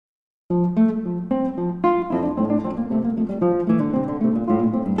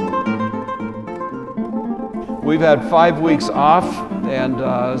We've had 5 weeks off,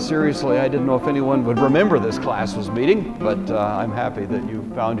 and seriously, I didn't know if anyone would remember this class was meeting, but I'm happy that you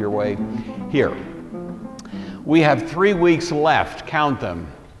found your way here. We have 3 weeks left, count them.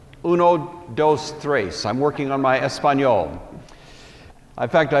 Uno, dos, tres. I'm working on my Espanol. In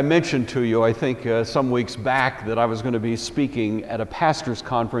fact, I mentioned to you, I think some weeks back, that I was going to be speaking at a pastor's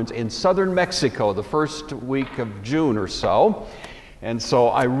conference in southern Mexico the first week of June or so. And so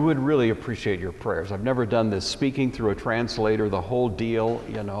I would really appreciate your prayers. I've never done this, speaking through a translator, the whole deal,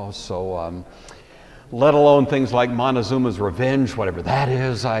 so let alone things like Montezuma's Revenge, whatever that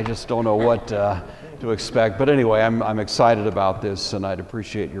is. I just don't know what to expect. But anyway, I'm excited about this, and I'd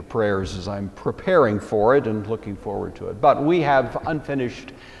appreciate your prayers as I'm preparing for it and looking forward to it. But we have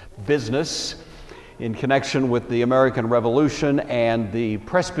unfinished business in connection with the American Revolution and the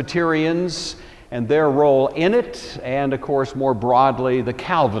Presbyterians and their role in it, and of course more broadly the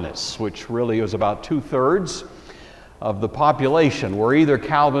Calvinists, which really was about 2/3 of the population were either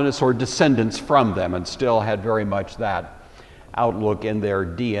Calvinists or descendants from them, and still had very much that outlook in their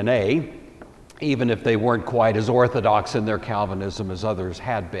DNA, even if they weren't quite as orthodox in their Calvinism as others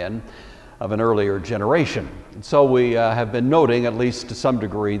had been of an earlier generation. And so we have been noting, at least to some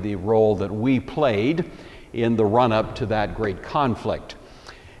degree, the role that we played in the run-up to that great conflict.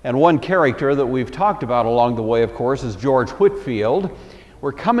 And one character that we've talked about along the way, of course, is George Whitefield.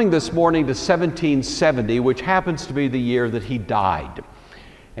 We're coming this morning to 1770, which happens to be the year that he died.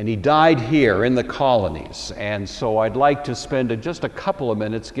 And he died here in the colonies. And so I'd like to spend just a couple of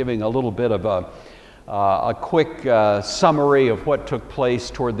minutes giving a little bit of a quick summary of what took place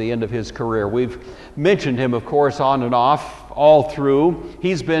toward the end of his career. We've mentioned him, of course, on and off, all through.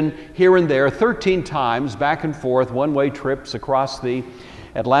 He's been here and there 13 times, back and forth, one-way trips across the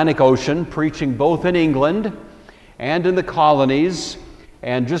Atlantic Ocean, preaching both in England and in the colonies,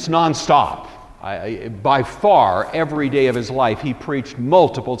 and just nonstop. By far, every day of his life, he preached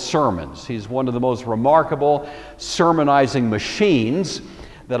multiple sermons. He's one of the most remarkable sermonizing machines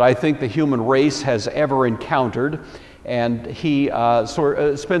that I think the human race has ever encountered. And he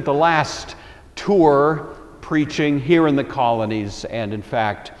spent the last tour preaching here in the colonies, and in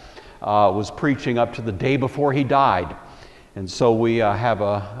fact, was preaching up to the day before he died. And so we have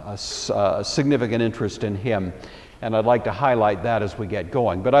a significant interest in him, and I'd like to highlight that as we get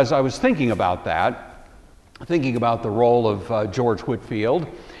going. But as I was thinking about that, thinking about the role of George Whitefield,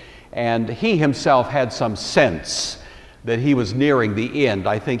 and he himself had some sense that he was nearing the end.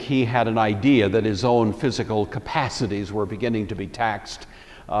 I think he had an idea that his own physical capacities were beginning to be taxed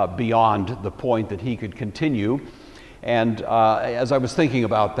beyond the point that he could continue. And as I was thinking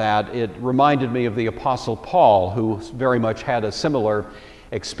about that, it reminded me of the Apostle Paul, who very much had a similar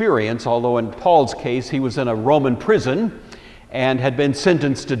experience, although in Paul's case, he was in a Roman prison and had been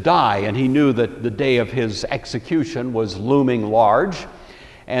sentenced to die, and he knew that the day of his execution was looming large.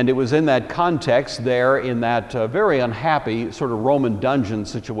 And it was in that context there, in that very unhappy sort of Roman dungeon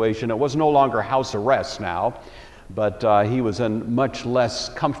situation. It was no longer house arrest now, but he was in much less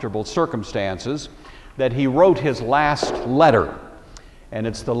comfortable circumstances, that he wrote his last letter. And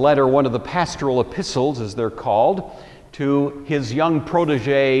it's the letter, one of the pastoral epistles, as they're called, to his young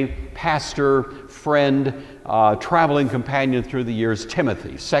protege, pastor, friend, traveling companion through the years,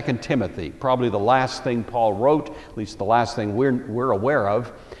 Timothy, 2 Timothy, probably the last thing Paul wrote, at least the last thing we're aware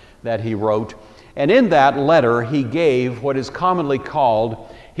of that he wrote. And in that letter, he gave what is commonly called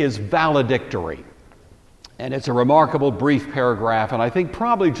his valedictory. And it's a remarkable brief paragraph, and I think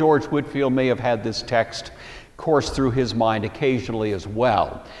probably George Whitefield may have had this text course through his mind occasionally as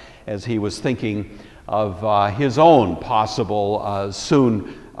well, as he was thinking of his own possible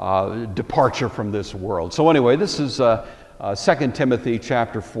soon departure from this world. So anyway, this is 2 Timothy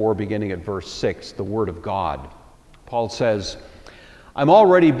chapter 4, beginning at verse 6, the Word of God. Paul says, "I'm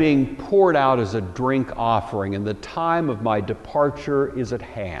already being poured out as a drink offering, and the time of my departure is at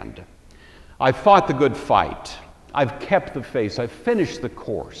hand. I've fought the good fight. I've kept the faith. I've finished the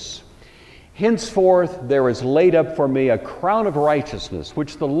course. Henceforth there is laid up for me a crown of righteousness,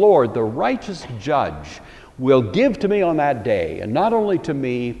 which the Lord, the righteous judge, will give to me on that day, and not only to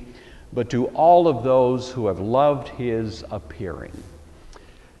me, but to all of those who have loved his appearing."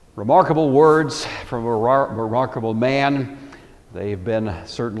 Remarkable words from a remarkable man. They've been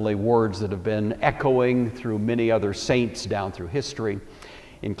certainly words that have been echoing through many other saints down through history,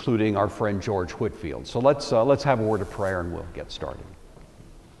 including our friend George Whitefield. So let's have a word of prayer and we'll get started.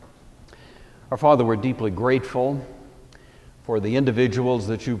 Our Father, we're deeply grateful for the individuals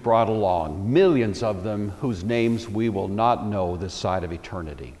that you've brought along, millions of them whose names we will not know this side of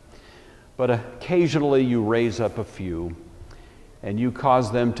eternity. But occasionally you raise up a few, and you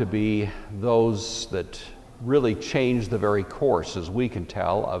cause them to be those that really changed the very course, as we can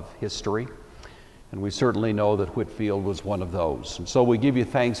tell, of history. And we certainly know that Whitefield was one of those. And so we give you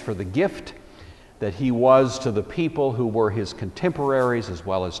thanks for the gift that he was to the people who were his contemporaries as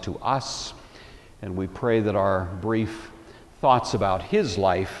well as to us. And we pray that our brief thoughts about his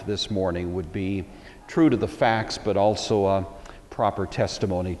life this morning would be true to the facts, but also a proper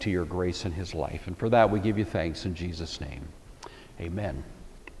testimony to your grace in his life. And for that we give you thanks in Jesus' name. Amen.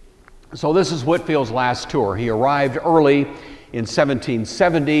 So this is Whitefield's last tour. He arrived early in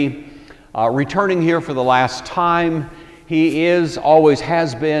 1770, returning here for the last time. He is, always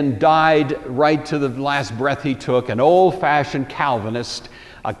has been, died right to the last breath he took, an old-fashioned Calvinist,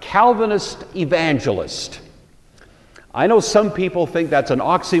 a Calvinist evangelist. I know some people think that's an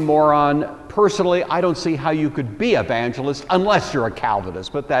oxymoron. Personally, I don't see how you could be evangelist unless you're a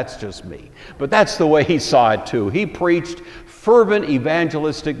Calvinist, but that's just me. But that's the way he saw it too. He preached fervent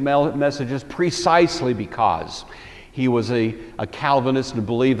evangelistic messages precisely because he was a Calvinist and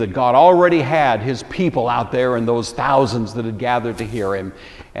believed that God already had his people out there and those thousands that had gathered to hear him.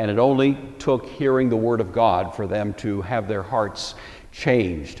 And it only took hearing the word of God for them to have their hearts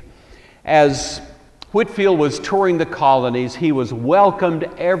changed. As Whitefield was touring the colonies, he was welcomed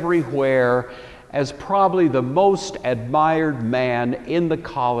everywhere as probably the most admired man in the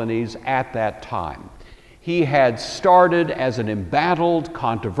colonies at that time. He had started as an embattled,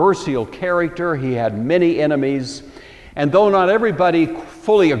 controversial character. He had many enemies. And though not everybody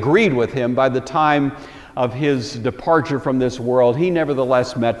fully agreed with him by the time of his departure from this world, he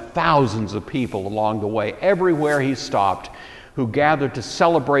nevertheless met thousands of people along the way, everywhere he stopped, who gathered to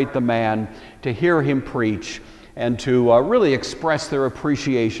celebrate the man, to hear him preach, and to really express their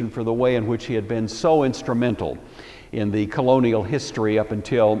appreciation for the way in which he had been so instrumental in the colonial history up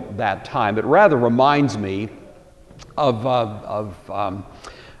until that time. It rather reminds me of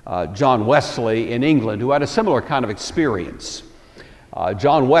John Wesley in England, who had a similar kind of experience.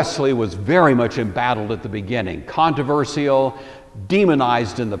 John Wesley was very much embattled at the beginning, controversial,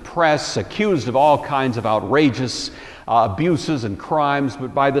 demonized in the press, accused of all kinds of outrageous abuses and crimes,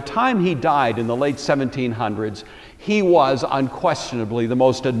 but by the time he died in the late 1700s, he was unquestionably the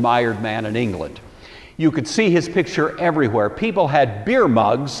most admired man in England. You could see his picture everywhere. People had beer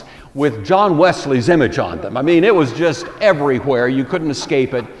mugs with John Wesley's image on them. I mean, it was just everywhere. You couldn't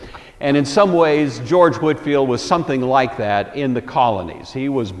escape it. And in some ways, George Whitefield was something like that in the colonies. He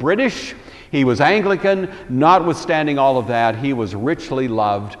was British, he was Anglican, notwithstanding all of that, he was richly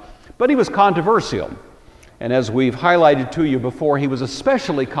loved, but he was controversial. And as we've highlighted to you before, he was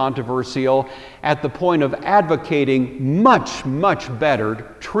especially controversial at the point of advocating much, much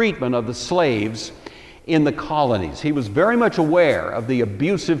better treatment of the slaves in the colonies. He was very much aware of the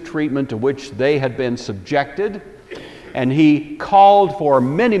abusive treatment to which they had been subjected, and he called for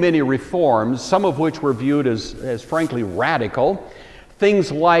many, many reforms, some of which were viewed as frankly radical.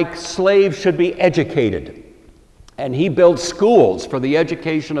 Things like slaves should be educated, and he built schools for the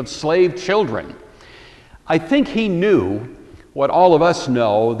education of slave children. I think he knew what all of us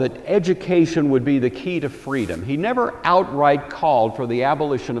know, that education would be the key to freedom. He never outright called for the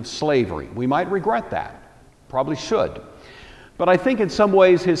abolition of slavery. We might regret that, probably should. But I think in some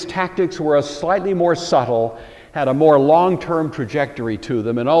ways his tactics were a slightly more subtle, had a more long-term trajectory to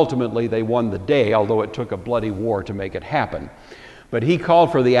them, and ultimately they won the day, although it took a bloody war to make it happen. But he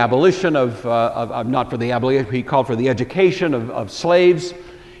called for the abolition he called for the education of slaves.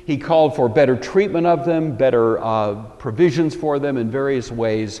 He called for better treatment of them, better provisions for them in various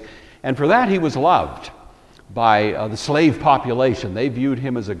ways. And for that he was loved by the slave population. They viewed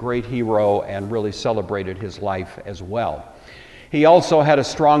him as a great hero and really celebrated his life as well. He also had a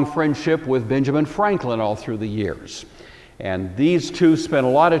strong friendship with Benjamin Franklin all through the years. And these two spent a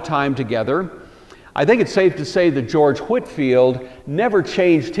lot of time together. I think it's safe to say that George Whitefield never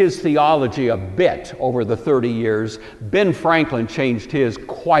changed his theology a bit over the 30 years. Ben Franklin changed his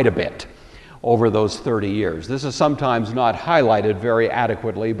quite a bit over those 30 years. This is sometimes not highlighted very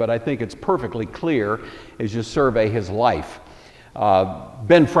adequately, but I think it's perfectly clear as you survey his life.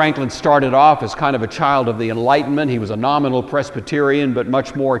 Ben Franklin started off as kind of a child of the Enlightenment. He was a nominal Presbyterian, but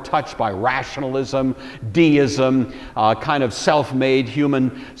much more touched by rationalism, deism, kind of self-made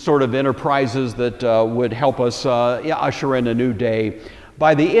human sort of enterprises that would help us usher in a new day.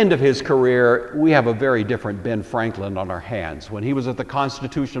 By the end of his career, we have a very different Ben Franklin on our hands. When he was at the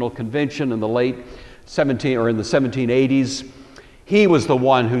Constitutional Convention in the late in the 1780s, he was the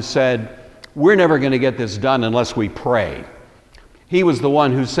one who said, "We're never going to get this done unless we pray." He was the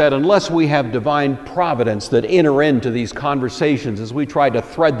one who said, unless we have divine providence that enter into these conversations as we try to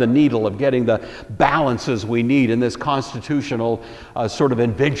thread the needle of getting the balances we need in this constitutional sort of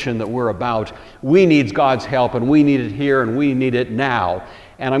invention that we're about, we need God's help, and we need it here, and we need it now.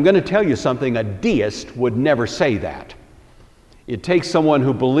 And I'm going to tell you something, a deist would never say that. It takes someone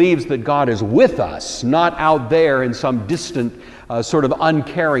who believes that God is with us, not out there in some distant sort of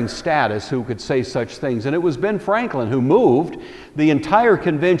uncaring status, who could say such things. And it was Ben Franklin who moved the entire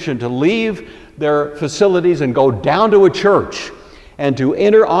convention to leave their facilities and go down to a church and to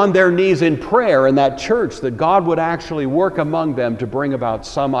enter on their knees in prayer in that church, that God would actually work among them to bring about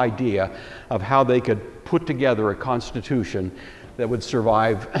some idea of how they could put together a constitution that would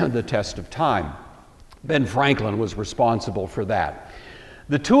survive the test of time. Ben Franklin was responsible for that.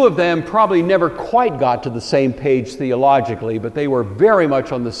 The two of them probably never quite got to the same page theologically, but they were very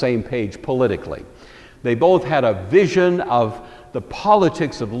much on the same page politically. They both had a vision of the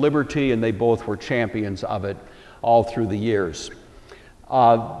politics of liberty, and they both were champions of it all through the years.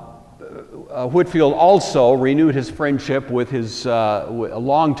 Whitefield also renewed his friendship with his a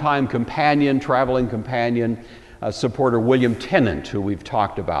longtime companion, traveling companion, supporter William Tennant, who we've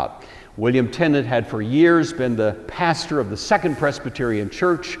talked about. William Tennant had for years been the pastor of the Second Presbyterian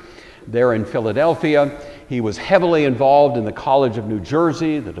Church there in Philadelphia. He was heavily involved in the College of New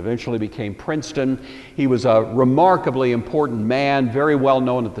Jersey that eventually became Princeton. He was a remarkably important man, very well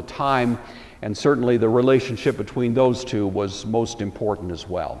known at the time, and certainly the relationship between those two was most important as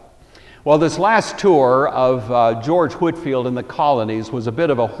well. Well, this last tour of George Whitefield in the colonies was a bit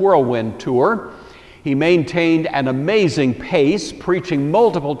of a whirlwind tour. He maintained an amazing pace, preaching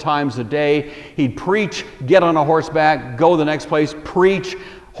multiple times a day. He'd preach, get on a horseback, go the next place, preach,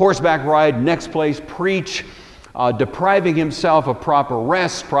 horseback ride, next place, preach, depriving himself of proper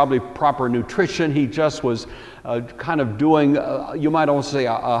rest, probably proper nutrition. He just was kind of doing, you might also say,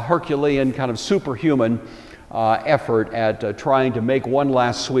 a Herculean, kind of superhuman effort at trying to make one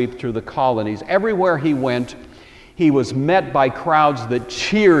last sweep through the colonies. Everywhere he went, he was met by crowds that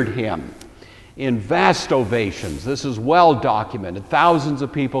cheered him in vast ovations. This is well documented. Thousands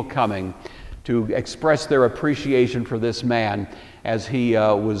of people coming to express their appreciation for this man as he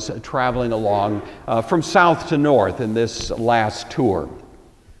was traveling along from south to north in this last tour.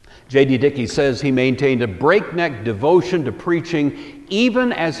 J.D. Dickey says he maintained a breakneck devotion to preaching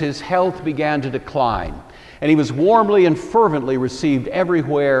even as his health began to decline. And he was warmly and fervently received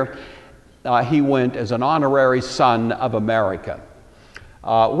everywhere he went as an honorary son of America.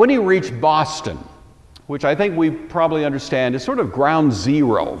 When he reached Boston, which I think we probably understand is sort of ground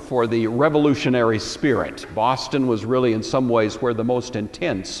zero for the revolutionary spirit. Boston was really in some ways where the most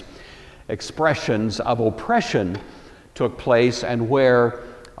intense expressions of oppression took place, and where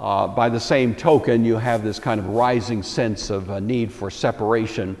by the same token you have this kind of rising sense of a need for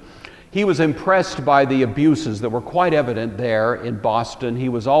separation. He was impressed by the abuses that were quite evident there in Boston. He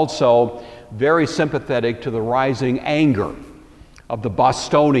was also very sympathetic to the rising anger of the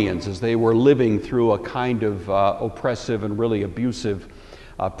Bostonians as they were living through a kind of oppressive and really abusive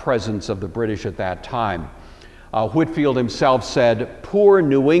presence of the British at that time. Whitefield himself said, "Poor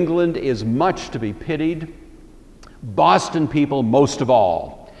New England is much to be pitied, Boston people most of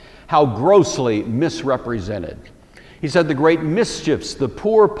all. How grossly misrepresented." He said, "The great mischiefs the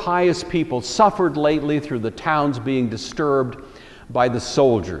poor pious people suffered lately through the towns being disturbed by the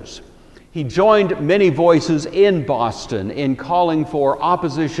soldiers." He joined many voices in Boston in calling for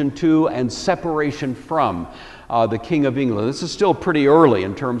opposition to and separation from the King of England. This is still pretty early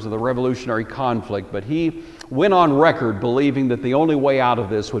in terms of the revolutionary conflict, but he went on record believing that the only way out of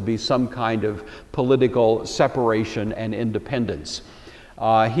this would be some kind of political separation and independence.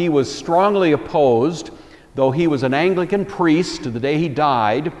 He was strongly opposed, though he was an Anglican priest to the day he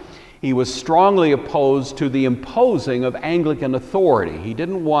died. He was strongly opposed to the imposing of Anglican authority. He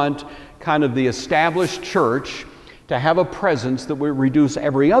didn't want kind of the established church to have a presence that would reduce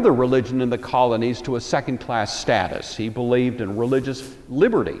every other religion in the colonies to a second-class status. He believed in religious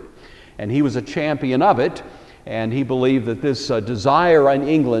liberty, and he was a champion of it, and he believed that this desire in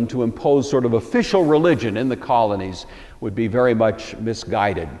England to impose sort of official religion in the colonies would be very much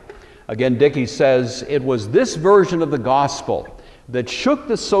misguided. Again, Dickey says, "It was this version of the gospel that shook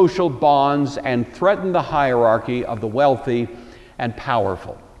the social bonds and threatened the hierarchy of the wealthy and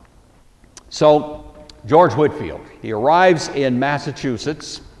powerful." So, George Whitefield, he arrives in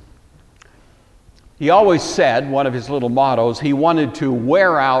Massachusetts. He always said, one of his little mottos, he wanted to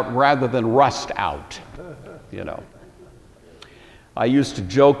wear out rather than rust out, you know. I used to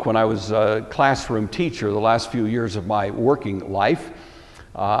joke when I was a classroom teacher the last few years of my working life.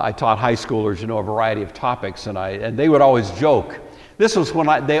 I taught high schoolers, you know, a variety of topics, and they would always joke This was when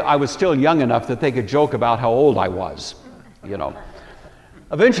I was still young enough that they could joke about how old I was, you know.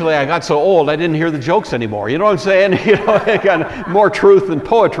 Eventually, I got so old I didn't hear the jokes anymore. You know what I'm saying? You know, kind of more truth than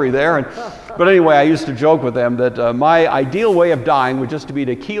poetry there. But anyway, I used to joke with them that my ideal way of dying would just to be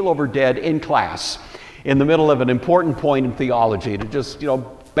to keel over dead in class in the middle of an important point in theology, to just, you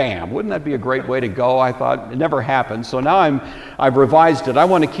know, bam. Wouldn't that be a great way to go? I thought. It never happened. So now I've revised it. I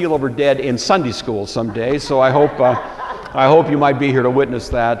want to keel over dead in Sunday school someday. So I hope you might be here to witness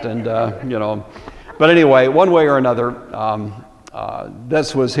that. And you know, but anyway, one way or another,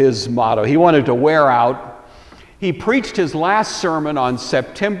 this was his motto. He wanted to wear out. He preached his last sermon on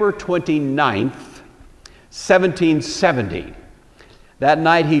September 29th, 1770. That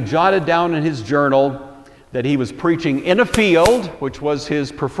night he jotted down in his journal that he was preaching in a field, which was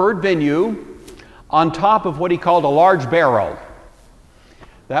his preferred venue, on top of what he called a large barrel.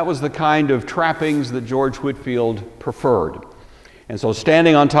 That was the kind of trappings that George Whitefield preferred. And so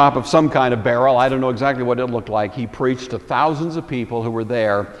standing on top of some kind of barrel, I don't know exactly what it looked like, he preached to thousands of people who were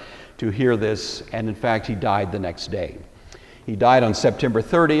there to hear this, and in fact he died the next day. He died on September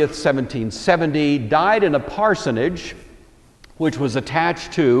 30th, 1770, died in a parsonage which was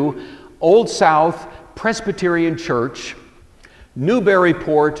attached to Old South Presbyterian Church,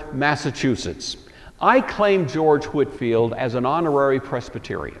 Newburyport, Massachusetts. I claim George Whitefield as an honorary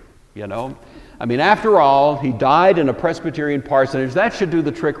Presbyterian, you know. I mean, after all, he died in a Presbyterian parsonage. That should do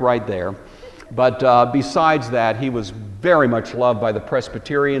the trick right there. But besides that, he was very much loved by the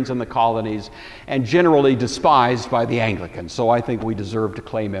Presbyterians in the colonies and generally despised by the Anglicans. So I think we deserve to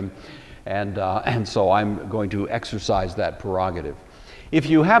claim him, and so I'm going to exercise that prerogative. If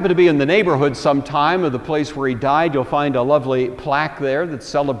you happen to be in the neighborhood sometime of the place where he died, you'll find a lovely plaque there that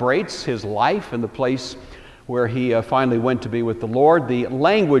celebrates his life and the place where he finally went to be with the Lord. The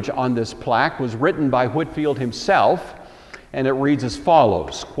language on this plaque was written by Whitefield himself, and it reads as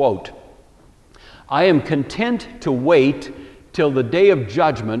follows, quote, "I am content to wait till the day of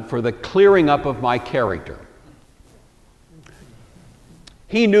judgment for the clearing up of my character."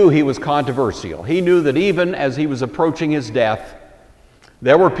 He knew he was controversial. He knew that even as he was approaching his death,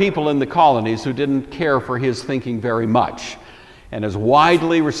 there were people in the colonies who didn't care for his thinking very much. And as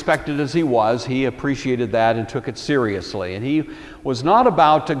widely respected as he was, he appreciated that and took it seriously. And he was not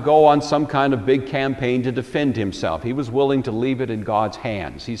about to go on some kind of big campaign to defend himself. He was willing to leave it in God's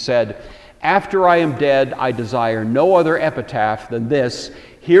hands. He said, "After I am dead, I desire no other epitaph than this: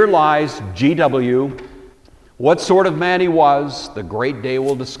 here lies G.W. What sort of man he was, the great day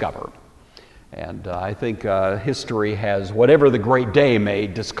will discover." And I think history has, whatever the great day may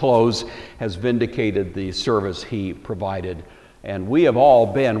disclose, has vindicated the service he provided. And we have all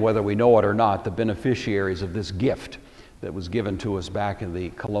been, whether we know it or not, the beneficiaries of this gift that was given to us back in the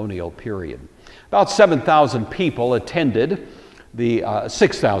colonial period. About 7,000 people attended,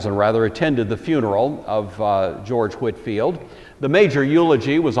 6,000 rather, attended the funeral of George Whitefield. The major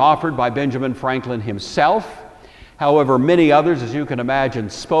eulogy was offered by Benjamin Franklin himself. However, many others, as you can imagine,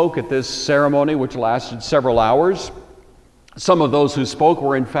 spoke at this ceremony, which lasted several hours. Some of those who spoke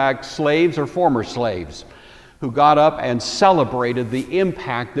were in fact slaves or former slaves who got up and celebrated the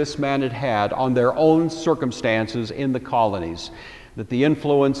impact this man had had on their own circumstances in the colonies, that the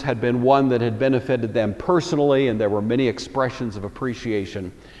influence had been one that had benefited them personally, and there were many expressions of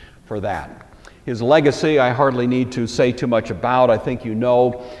appreciation for that. His legacy, I hardly need to say too much about. I think you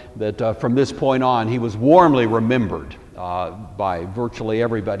know that from this point on, he was warmly remembered by virtually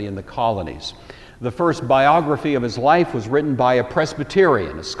everybody in the colonies. The first biography of his life was written by a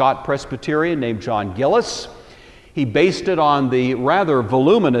Presbyterian, a Scott Presbyterian named John Gillis. He based it on the rather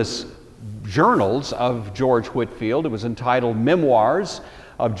voluminous journals of George Whitefield. It was entitled Memoirs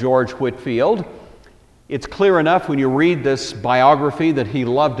of George Whitefield. It's clear enough when you read this biography that he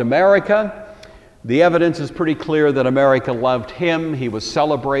loved America. The evidence is pretty clear that America loved him. He was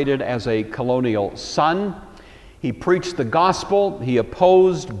celebrated as a colonial son. He preached the gospel. He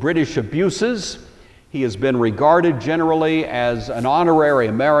opposed British abuses. He has been regarded generally as an honorary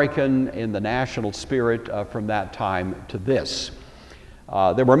American in the national spirit from that time to this.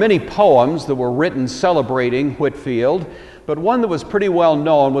 There were many poems that were written celebrating Whitefield, but one that was pretty well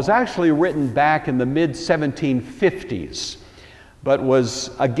known was actually written back in the mid-1750s. But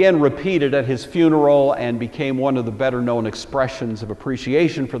was again repeated at his funeral and became one of the better known expressions of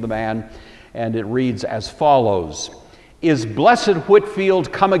appreciation for the man, and it reads as follows: "Is blessed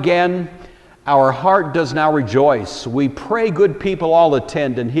Whitefield come again? Our heart does now rejoice. We pray good people all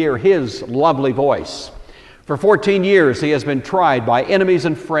attend and hear his lovely voice. For 14 years he has been tried by enemies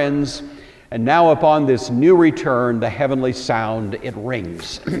and friends, and now upon this new return the heavenly sound it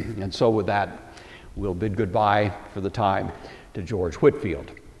rings." And so with that, we'll bid goodbye for the time to George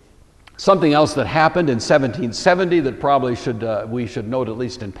Whitefield. Something else that happened in 1770 that probably we should note, at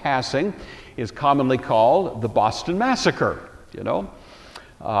least in passing, is commonly called the Boston Massacre. You know,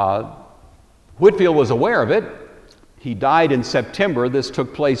 Whitefield was aware of it. He died in September. This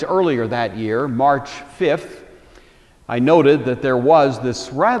took place earlier that year, March 5th. I noted that there was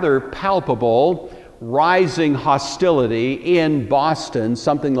this rather palpable rising hostility in Boston,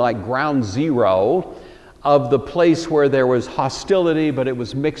 something like ground zero of the place where there was hostility, but it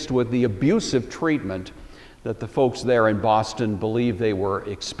was mixed with the abusive treatment that the folks there in Boston believed they were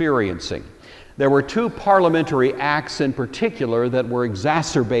experiencing. There were two parliamentary acts in particular that were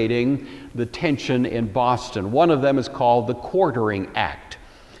exacerbating the tension in Boston. One of them is called the Quartering Act.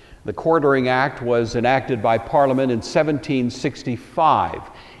 The Quartering Act was enacted by Parliament in 1765.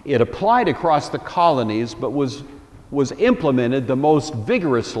 It applied across the colonies, but was implemented the most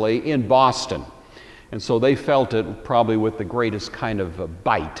vigorously in Boston. And so they felt it probably with the greatest kind of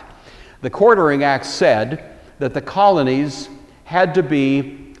bite. The Quartering Act said that the colonies had to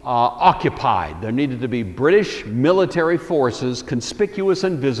be occupied. There needed to be British military forces conspicuous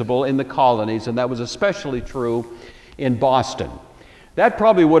and visible in the colonies, and that was especially true in Boston. That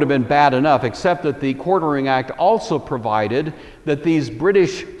probably would have been bad enough, except that the Quartering Act also provided that these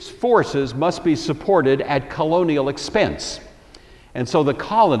British forces must be supported at colonial expense. And so the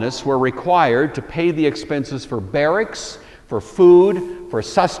colonists were required to pay the expenses for barracks, for food, for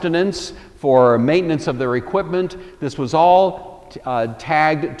sustenance, for maintenance of their equipment. This was all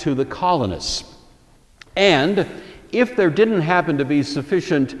tagged to the colonists. And if there didn't happen to be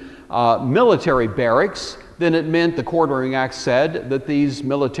sufficient military barracks, then it meant, the Quartering Act said, that these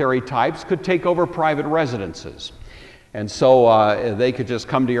military types could take over private residences. And so they could just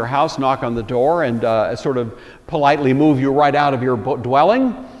come to your house, knock on the door, and sort of politely move you right out of your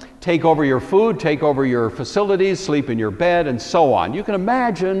dwelling, take over your food, take over your facilities, sleep in your bed, and so on. You can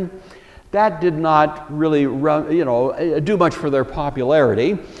imagine that did not really do much for their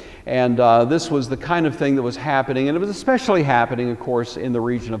popularity. And this was the kind of thing that was happening, and it was especially happening, of course, in the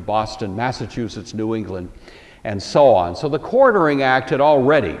region of Boston, Massachusetts, New England, and so on. So the Quartering Act had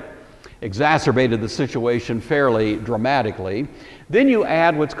already exacerbated the situation fairly dramatically. Then you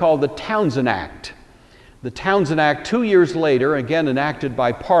add what's called the Townshend Act. The Townshend Act, 2 years later, again enacted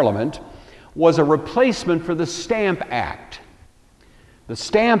by Parliament, was a replacement for the Stamp Act. The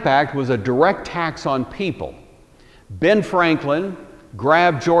Stamp Act was a direct tax on people. Ben Franklin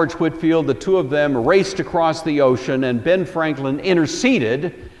grabbed George Whitefield, the two of them raced across the ocean, and Ben Franklin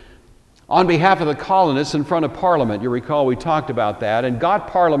interceded on behalf of the colonists in front of Parliament. You recall we talked about that, and got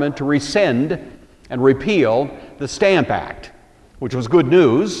Parliament to rescind and repeal the Stamp Act, which was good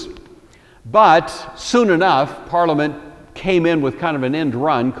news. But soon enough, Parliament came in with kind of an end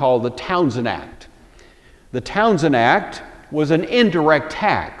run called the Townshend Act. The Townshend Act was an indirect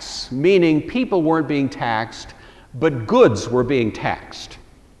tax, meaning people weren't being taxed, but goods were being taxed.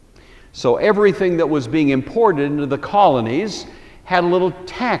 So everything that was being imported into the colonies had a little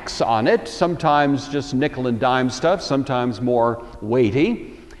tax on it, sometimes just nickel and dime stuff, sometimes more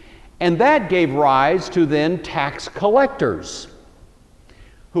weighty. And that gave rise to then tax collectors,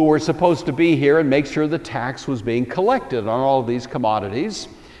 who were supposed to be here and make sure the tax was being collected on all of these commodities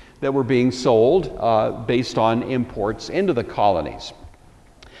that were being sold based on imports into the colonies.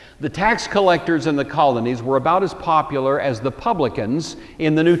 The tax collectors in the colonies were about as popular as the publicans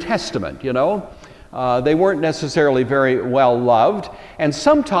in the New Testament, you know. They weren't necessarily very well loved, and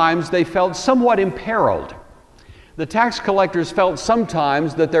sometimes they felt somewhat imperiled. The tax collectors felt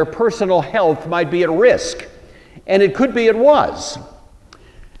sometimes that their personal health might be at risk, and it could be it was.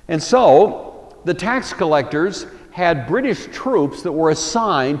 And so the tax collectors had British troops that were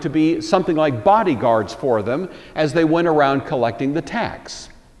assigned to be something like bodyguards for them as they went around collecting the tax.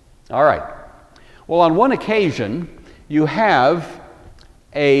 All right. Well, on one occasion, you have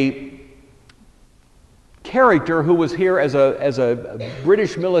a character who was here as a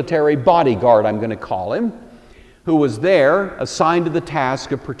British military bodyguard, I'm going to call him, who was there assigned to the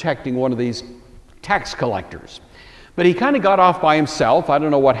task of protecting one of these tax collectors. But he kind of got off by himself. I don't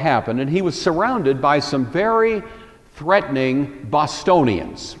know what happened, and he was surrounded by some very threatening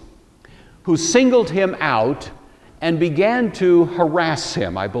Bostonians who singled him out and began to harass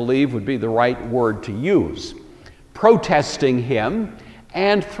him, I believe would be the right word to use, protesting him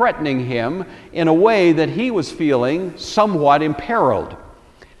and threatening him in a way that he was feeling somewhat imperiled.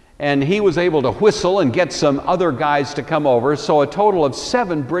 And he was able to whistle and get some other guys to come over, so a total of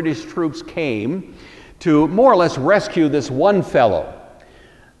 7 British troops came to more or less rescue this one fellow.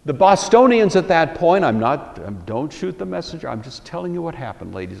 The Bostonians at that point, don't shoot the messenger, I'm just telling you what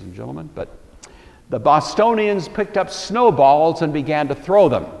happened, ladies and gentlemen, but the Bostonians picked up snowballs and began to throw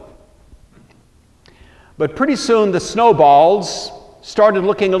them. But pretty soon the snowballs started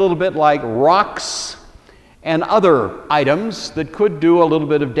looking a little bit like rocks and other items that could do a little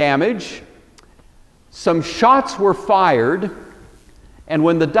bit of damage. Some shots were fired, and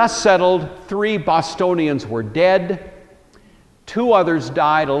when the dust settled, 3 Bostonians were dead. 2 others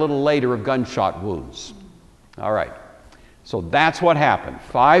died a little later of gunshot wounds. All right, so that's what happened.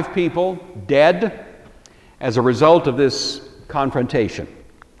 5 people dead as a result of this confrontation.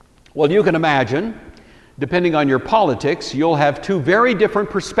 Well, you can imagine, depending on your politics, you'll have 2 very different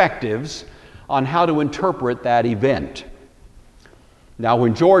perspectives on how to interpret that event. Now,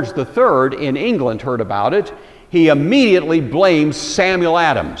 when George III in England heard about it, he immediately blamed Samuel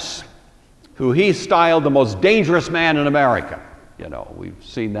Adams, who he styled the most dangerous man in America. You know, we've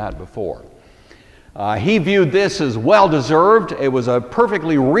seen that before. He viewed this as well-deserved. It was a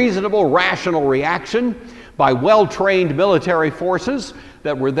perfectly reasonable, rational reaction by well-trained military forces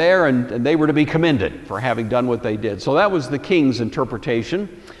that were there, and they were to be commended for having done what they did. So that was the king's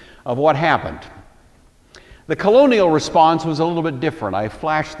interpretation of what happened. The colonial response was a little bit different. I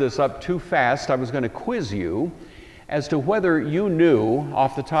flashed this up too fast. I was going to quiz you as to whether you knew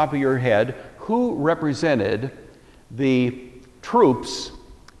off the top of your head who represented the troops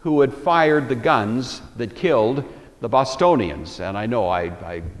who had fired the guns that killed the Bostonians. And I know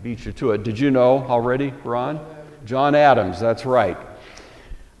I beat you to it. Did you know already, Ron? John Adams, that's right.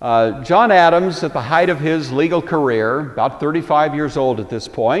 John Adams, at the height of his legal career, about 35 years old at this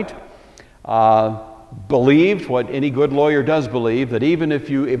point, believed what any good lawyer does believe, that even if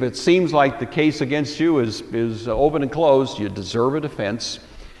it seems like the case against you is open and closed, you deserve a defense.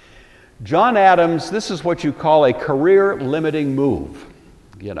 John Adams, this is what you call a career-limiting move,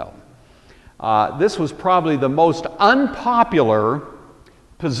 you know. This was probably the most unpopular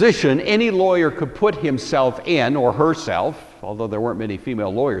position any lawyer could put himself in, or herself, although there weren't many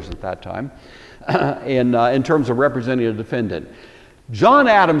female lawyers at that time, in terms of representing a defendant. John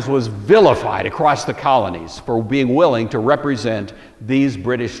Adams was vilified across the colonies for being willing to represent these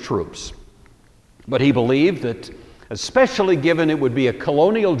British troops. But he believed that, especially given it would be a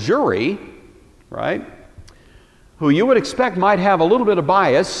colonial jury, right, who you would expect might have a little bit of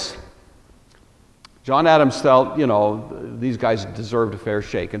bias, John Adams felt, you know, these guys deserved a fair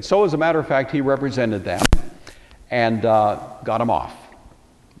shake. And so, as a matter of fact, he represented them and got them off.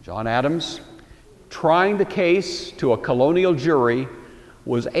 John Adams, trying the case to a colonial jury,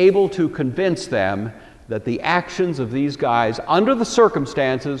 was able to convince them that the actions of these guys under the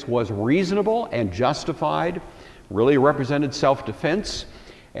circumstances was reasonable and justified, really represented self-defense,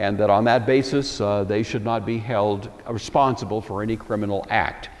 and that on that basis they should not be held responsible for any criminal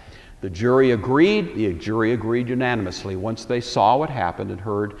act. The jury agreed unanimously once they saw what happened and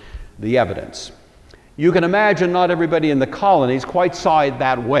heard the evidence. You can imagine not everybody in the colonies quite saw it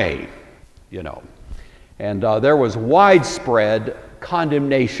that way, you know. And there was widespread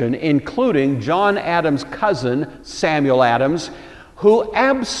condemnation, including John Adams' cousin, Samuel Adams, who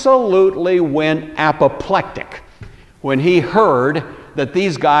absolutely went apoplectic when he heard that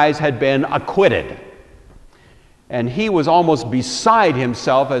these guys had been acquitted. And he was almost beside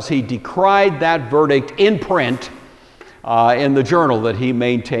himself as he decried that verdict in print in the journal that he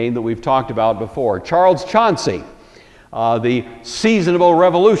maintained that we've talked about before. Charles Chauncey, the seasonable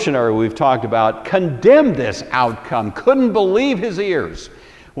revolutionary we've talked about, condemned this outcome, couldn't believe his ears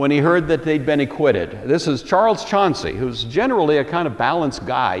when he heard that they'd been acquitted. This is Charles Chauncey, who's generally a kind of balanced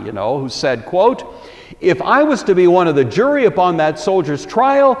guy, you know, who said, quote, "If I was to be one of the jury upon that soldier's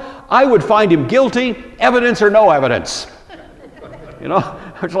trial, I would find him guilty, evidence or no evidence." You know,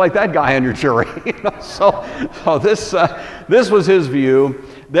 it's like that guy on your jury. You know? So this was his view.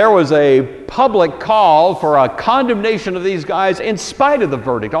 There was a public call for a condemnation of these guys in spite of the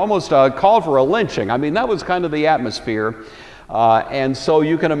verdict, almost a call for a lynching. I mean, that was kind of the atmosphere. And so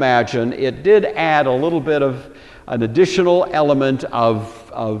you can imagine it did add a little bit of an additional element of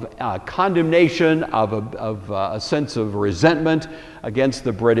condemnation, of a sense of resentment against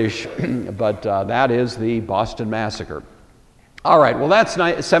the British, but that is the Boston Massacre. All right, well, that's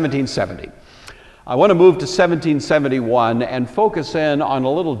 1770. I want to move to 1771 and focus in on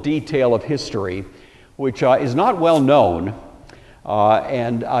a little detail of history which is not well known,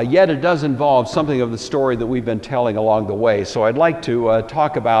 and yet it does involve something of the story that we've been telling along the way. So I'd like to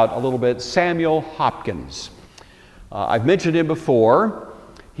talk about a little bit Samuel Hopkins. I've mentioned him before.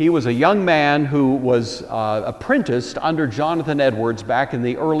 He was a young man who was apprenticed under Jonathan Edwards back in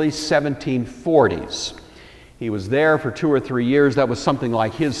the early 1740s. He was there for 2 or 3 years. That was something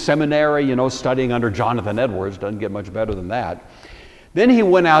like his seminary, you know, studying under Jonathan Edwards. Doesn't get much better than that. Then he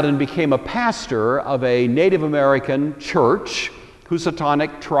went out and became a pastor of a Native American church,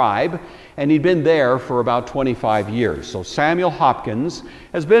 Housatonic tribe, and he'd been there for about 25 years. So Samuel Hopkins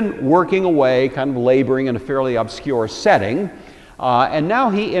has been working away, kind of laboring in a fairly obscure setting, and now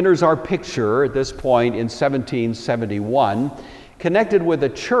he enters our picture at this point in 1771, connected with a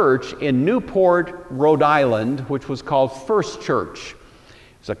church in Newport, Rhode Island, which was called First Church.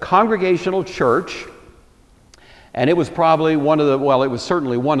 It's a congregational church, and it was probably one of the, well, it was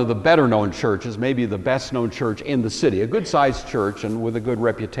certainly one of the better known churches, maybe the best known church in the city, a good sized church and with a good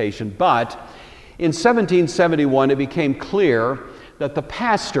reputation. But in 1771, it became clear that the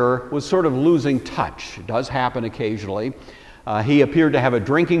pastor was sort of losing touch. It does happen occasionally. He appeared to have a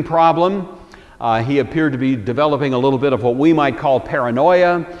drinking problem. He appeared to be developing a little bit of what we might call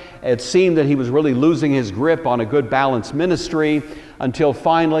paranoia. It seemed that he was really losing his grip on a good balanced ministry until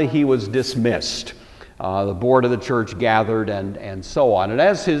finally he was dismissed. The board of the church gathered and so on. And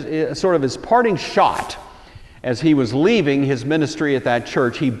as his parting shot, as he was leaving his ministry at that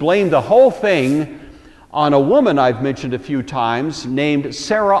church, he blamed the whole thing on a woman I've mentioned a few times named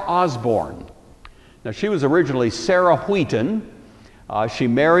Sarah Osborne. Now, she was originally Sarah Wheaton. She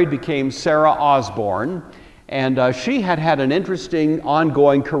married, became Sarah Osborne, and she had had an interesting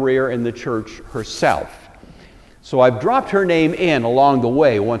ongoing career in the church herself. So I've dropped her name in along the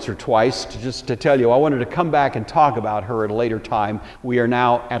way once or twice just to tell you I wanted to come back and talk about her at a later time. We are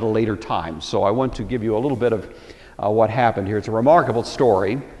now at a later time, so I want to give you a little bit of what happened here. It's a remarkable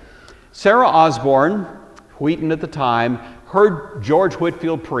story. Sarah Osborne, Wheaton at the time, heard George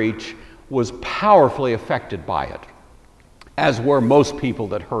Whitefield preach, was powerfully affected by it, as were most people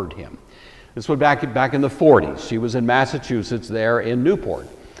that heard him. This was back in the 40s. She was in Massachusetts there in Newport,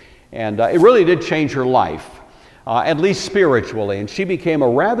 and it really did change her life. At least spiritually, and she became a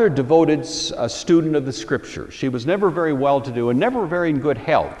rather devoted student of the Scriptures. She was never very well-to-do and never very in good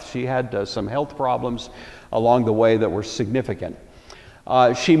health. She had some health problems along the way that were significant.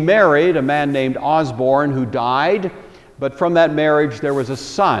 She married a man named Osborne who died, but from that marriage there was a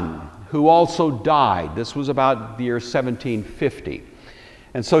son who also died. This was about the year 1750.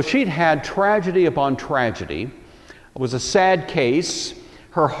 And so she'd had tragedy upon tragedy. It was a sad case.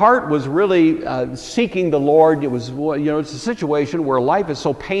 Her heart was really seeking the Lord. It was, it's a situation where life is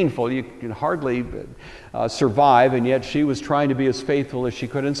so painful you can hardly survive, and yet she was trying to be as faithful as she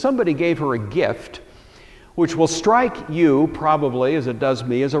could. And somebody gave her a gift, which will strike you probably, as it does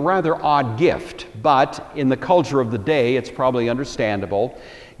me, as a rather odd gift, but in the culture of the day, it's probably understandable.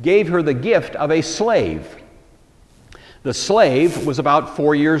 Gave her the gift of a slave. The slave was about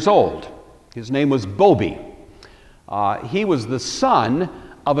 4 years old. His name was Bobby. He was the son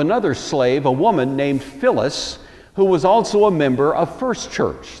of another slave, a woman named Phyllis, who was also a member of First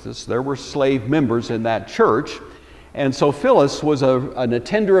Church. There were slave members in that church. And so Phyllis was an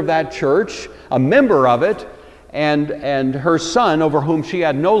attender of that church, a member of it, and her son, over whom she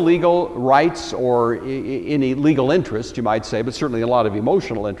had no legal rights or any legal interest, you might say, but certainly a lot of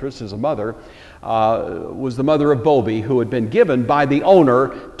emotional interest as a mother, was the mother of Bobby, who had been given by the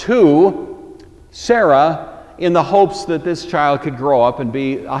owner to Sarah in the hopes that this child could grow up and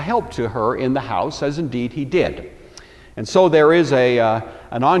be a help to her in the house, as indeed he did. And so there is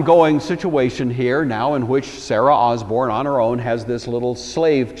an ongoing situation here now in which Sarah Osborne on her own has this little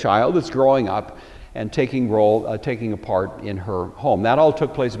slave child that's growing up and taking a part in her home. That all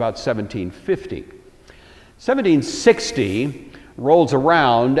took place about 1750. 1760 rolls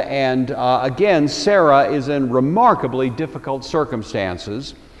around, and again, Sarah is in remarkably difficult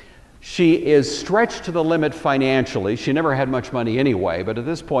circumstances. She is stretched to the limit financially. She never had much money anyway, but at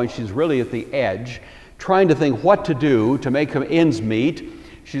this point she's really at the edge, trying to think what to do to make her ends meet.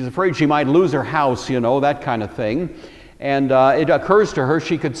 She's afraid she might lose her house, that kind of thing. And it occurs to her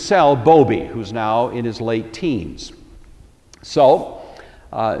she could sell Bobby, who's now in his late teens. So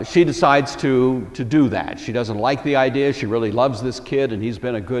she decides to do that. She doesn't like the idea. She really loves this kid, and he's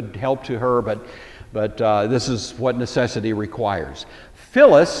been a good help to her, but this is what necessity requires.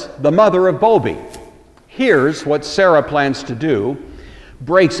 Phyllis, the mother of Bobby, hears what Sarah plans to do,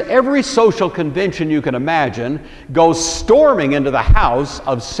 breaks every social convention you can imagine, goes storming into the house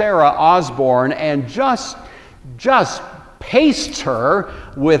of Sarah Osborne, and just pastes her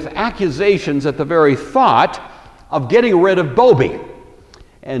with accusations at the very thought of getting rid of Bobby.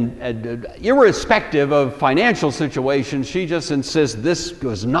 And irrespective of financial situations, she just insists this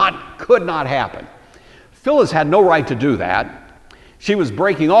could not happen. Phyllis had no right to do that. She was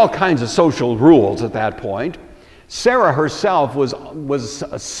breaking all kinds of social rules at that point. Sarah herself was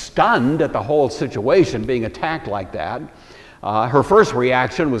stunned at the whole situation, being attacked like that. Her first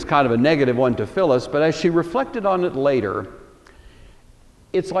reaction was kind of a negative one to Phyllis, but as she reflected on it later,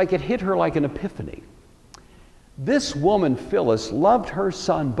 it's like it hit her like an epiphany. This woman, Phyllis, loved her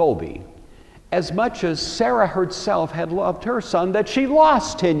son, Bobby, as much as Sarah herself had loved her son that she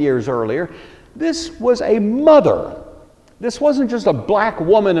lost 10 years earlier. This was a mother. This wasn't just a black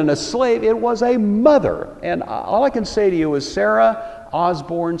woman and a slave, it was a mother. And all I can say to you is Sarah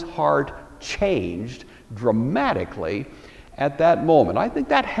Osborne's heart changed dramatically at that moment. I think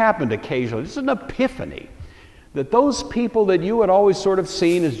that happened occasionally. It's an epiphany that those people that you had always sort of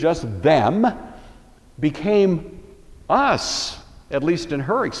seen as just them became us, at least in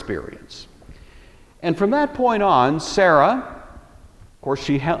her experience. And from that point on, Sarah, of course,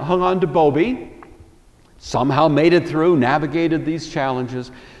 she hung on to Bobby, somehow made it through, navigated these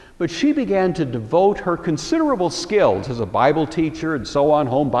challenges, but she began to devote her considerable skills as a Bible teacher and so on,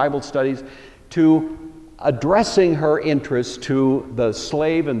 home Bible studies, to addressing her interests to the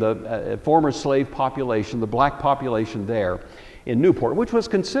slave and the former slave population, the black population there in Newport, which was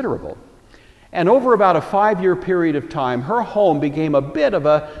considerable. And over about a 5-year period of time, her home became a bit of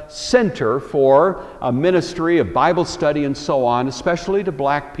a center for a ministry of Bible study and so on, especially to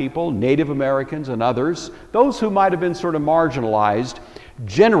black people, Native Americans and others, those who might have been sort of marginalized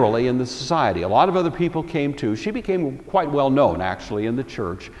generally in the society. A lot of other people came too. She became quite well known, actually, in the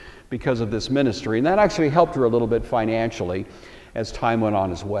church because of this ministry, and that actually helped her a little bit financially as time went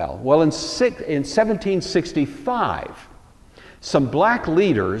on as well. Well, in 1765, some black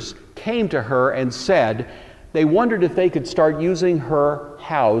leaders came to her and said they wondered if they could start using her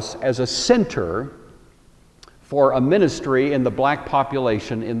house as a center for a ministry in the black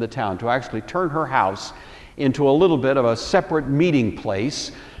population in the town, to actually turn her house into a little bit of a separate meeting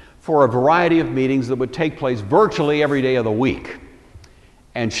place for a variety of meetings that would take place virtually every day of the week.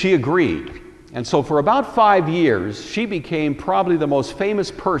 And she agreed. And so for about 5 years, she became probably the most famous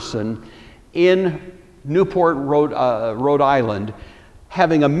person in Newport, Rhode Island,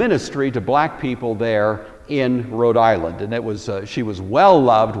 having a ministry to black people there in Rhode Island. And it was, she was well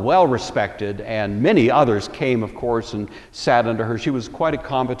loved, well respected, and many others came, of course, and sat under her. She was quite a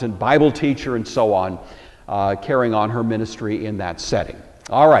competent Bible teacher and so on, carrying on her ministry in that setting.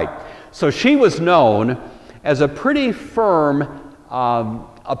 All right, so she was known as a pretty firm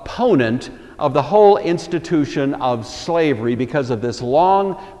opponent of the whole institution of slavery because of this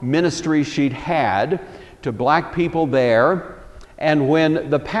long ministry she'd had to black people there. And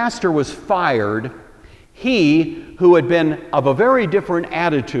when the pastor was fired, he, who had been of a very different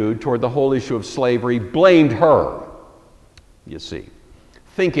attitude toward the whole issue of slavery, blamed her, you see,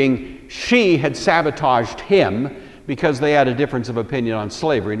 thinking she had sabotaged him because they had a difference of opinion on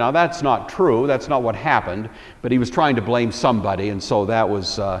slavery. Now, that's not true. That's not what happened. But he was trying to blame somebody, and so that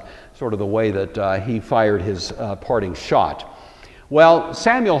was sort of the way that he fired his parting shot. Well,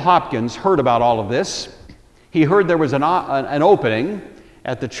 Samuel Hopkins heard about all of this. He heard there was an opening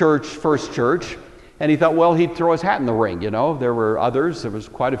at the church, First Church, and he thought, well, he'd throw his hat in the ring. You know, there were others. There was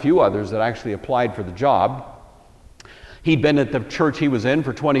quite a few others that actually applied for the job. He'd been at the church he was in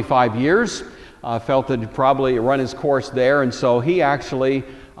for 25 years. Felt that he'd probably run his course there, and so he actually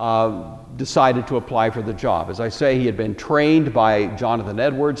decided to apply for the job. As I say, he had been trained by Jonathan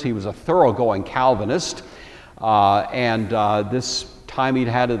Edwards. He was a thoroughgoing Calvinist, and this time he'd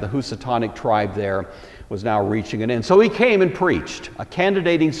had of the Housatonic tribe there was now reaching an end. So he came and preached a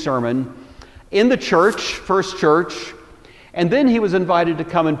candidating sermon in the church, First Church, and then he was invited to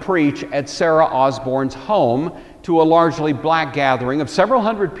come and preach at Sarah Osborne's home to a largely black gathering of several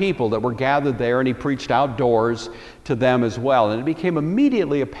hundred people that were gathered there, and he preached outdoors to them as well. And it became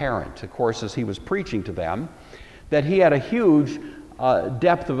immediately apparent, of course, as he was preaching to them, that he had a huge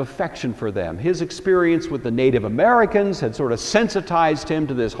depth of affection for them. His experience with the Native Americans had sort of sensitized him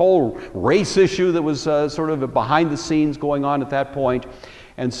to this whole race issue that was sort of behind the scenes going on at that point.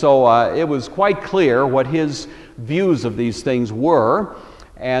 And so it was quite clear what his views of these things were.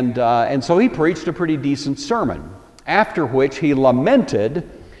 And so he preached a pretty decent sermon, after which he lamented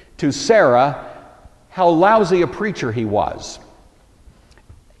to Sarah how lousy a preacher he was.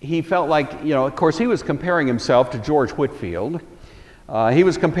 He felt like, you know, of course, he was comparing himself to George Whitefield. He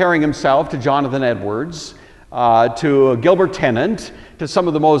was comparing himself to Jonathan Edwards, to Gilbert Tennant, to some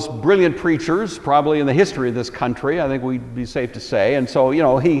of the most brilliant preachers probably in the history of this country, I think we'd be safe to say. And so, you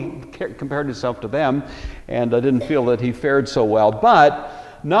know, he compared himself to them, and I didn't feel that he fared so well.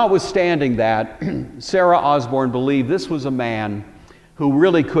 But notwithstanding that, Sarah Osborne believed this was a man who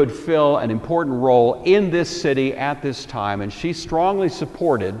really could fill an important role in this city at this time, and she strongly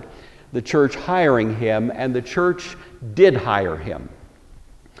supported the church hiring him, and the church did hire him.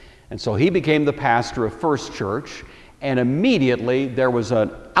 And so he became the pastor of First Church, and immediately there was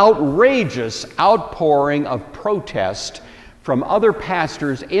an outrageous outpouring of protest from other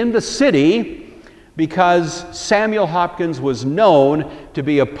pastors in the city because Samuel Hopkins was known to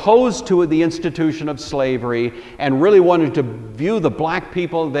be opposed to the institution of slavery and really wanted to view the black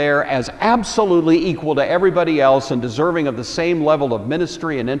people there as absolutely equal to everybody else and deserving of the same level of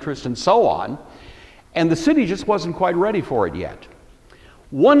ministry and interest and so on. And the city just wasn't quite ready for it yet.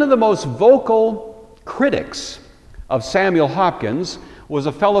 One of the most vocal critics of Samuel Hopkins was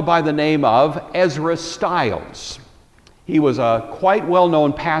a fellow by the name of Ezra Stiles. He was a quite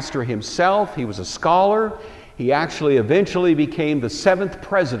well-known pastor himself. He was a scholar. He actually eventually became the 7th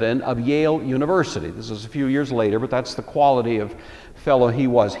president of Yale University. This was a few years later, but that's the quality of fellow he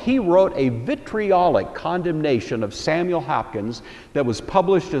was. He wrote a vitriolic condemnation of Samuel Hopkins that was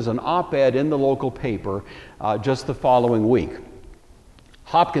published as an op-ed in the local paper just the following week.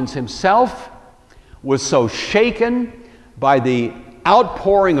 Hopkins himself was so shaken by the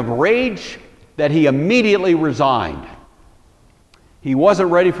outpouring of rage that he immediately resigned. He wasn't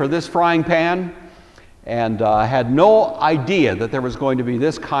ready for this frying pan and had no idea that there was going to be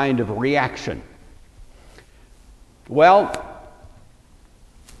this kind of reaction. Well,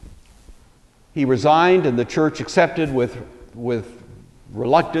 he resigned and the church accepted with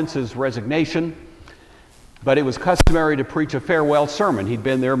reluctance his resignation, but it was customary to preach a farewell sermon. He'd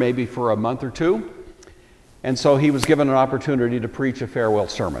been there maybe for a month or two, and so he was given an opportunity to preach a farewell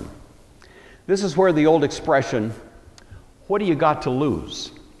sermon. This is where the old expression, "What do you got to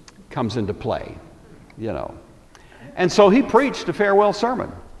lose?" comes into play, you know. And so he preached a farewell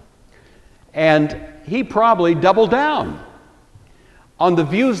sermon. And he probably doubled down on the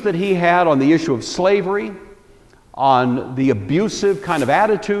views that he had on the issue of slavery, on the abusive kind of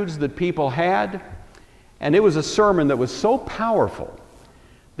attitudes that people had. And it was a sermon that was so powerful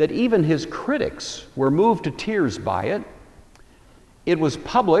that even his critics were moved to tears by it. It was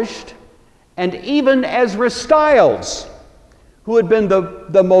published, and even Ezra Stiles, who had been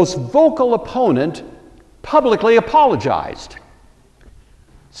the most vocal opponent, publicly apologized,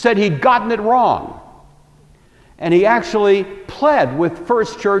 said he'd gotten it wrong. And he actually pled with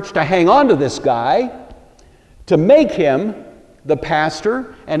First Church to hang on to this guy, to make him the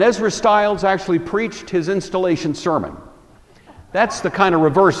pastor, and Ezra Stiles actually preached his installation sermon. That's the kind of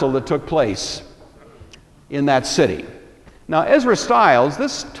reversal that took place in that city. Now, Ezra Stiles,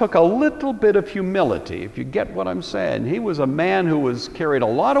 this took a little bit of humility, if you get what I'm saying. He was a man who was carried a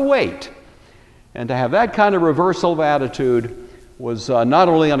lot of weight, and to have that kind of reversal of attitude was not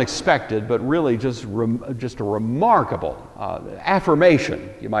only unexpected, but really just a remarkable affirmation,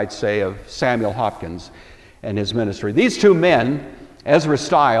 you might say, of Samuel Hopkins and his ministry. These two men, Ezra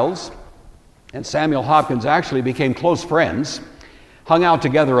Stiles and Samuel Hopkins, actually became close friends, hung out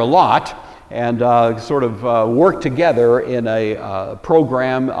together a lot, and sort of worked together in a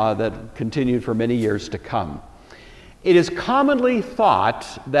program that continued for many years to come. It is commonly thought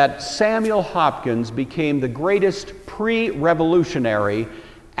that Samuel Hopkins became the greatest pre-revolutionary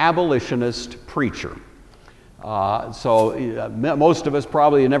abolitionist preacher. Most of us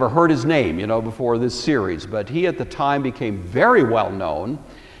probably never heard his name, before this series, but he at the time became very well known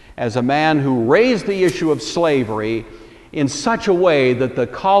as a man who raised the issue of slavery in such a way that the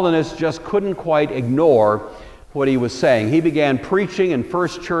colonists just couldn't quite ignore what he was saying. He began preaching in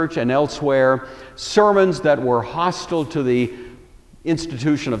First Church and elsewhere sermons that were hostile to the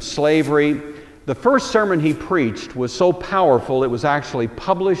institution of slavery. The first sermon he preached was so powerful it was actually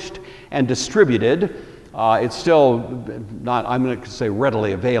published and distributed. It's still not, I'm going to say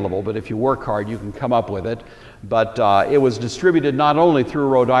readily available, but if you work hard you can come up with it. But it was distributed not only through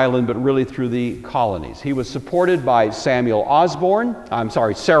Rhode Island, but really through the colonies. He was supported by Sarah Osborne,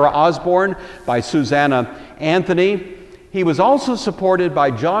 by Susanna Anthony. He was also supported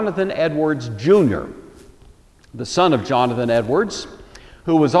by Jonathan Edwards Jr., the son of Jonathan Edwards,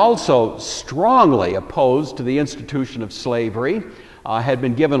 who was also strongly opposed to the institution of slavery, had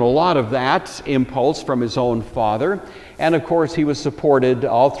been given a lot of that impulse from his own father. And of course, he was supported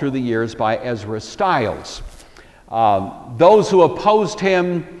all through the years by Ezra Stiles. Those who opposed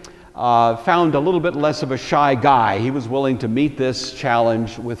him found a little bit less of a shy guy. He was willing to meet this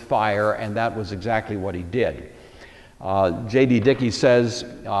challenge with fire, and that was exactly what he did. J.D. Dickey says,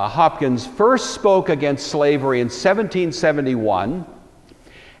 Hopkins first spoke against slavery in 1771,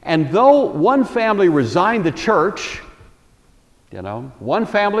 and though one family resigned the church, one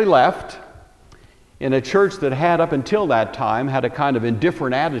family left in a church that had up until that time had a kind of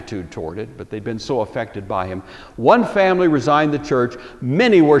indifferent attitude toward it, but they'd been so affected by him. One family resigned the church.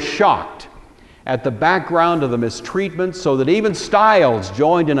 Many were shocked at the background of the mistreatment, so that even Stiles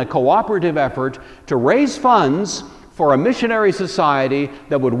joined in a cooperative effort to raise funds for a missionary society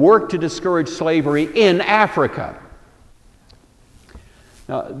that would work to discourage slavery in Africa.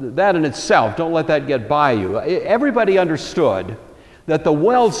 That in itself, don't let that get by you. Everybody understood that the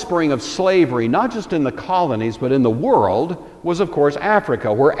wellspring of slavery, not just in the colonies, but in the world, was of course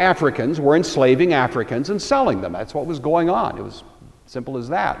Africa, where Africans were enslaving Africans and selling them. That's what was going on. It was simple as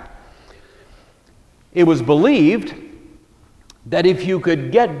that. It was believed that if you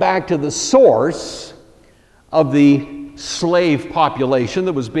could get back to the source of the slave population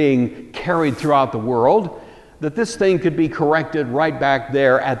that was being carried throughout the world, that this thing could be corrected right back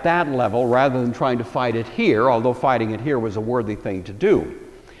there at that level rather than trying to fight it here, although fighting it here was a worthy thing to do.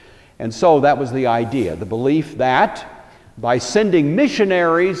 And so that was the idea, the belief that by sending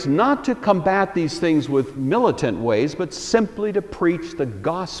missionaries not to combat these things with militant ways, but simply to preach the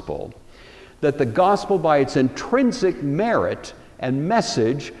gospel, that the gospel by its intrinsic merit and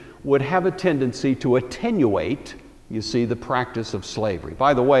message would have a tendency to attenuate, you see, the practice of slavery.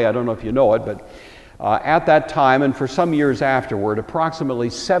 By the way, I don't know if you know it, but at that time and for some years afterward, approximately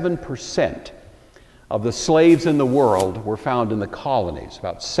 7% of the slaves in the world were found in the colonies,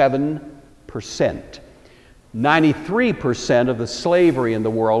 about 7%. 93% of the slavery in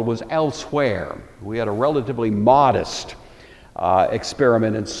the world was elsewhere. We had a relatively modest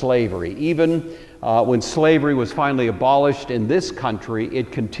experiment in slavery. Even when slavery was finally abolished in this country,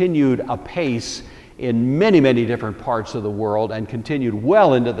 it continued apace in many, many different parts of the world and continued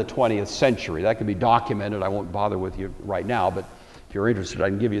well into the 20th century. That can be documented. I won't bother with you right now, but if you're interested, I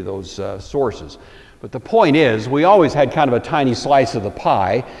can give you those sources. But the point is, we always had kind of a tiny slice of the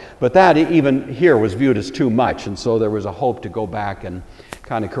pie, but that even here was viewed as too much, and so there was a hope to go back and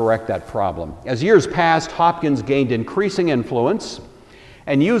kind of correct that problem. As years passed, Hopkins gained increasing influence,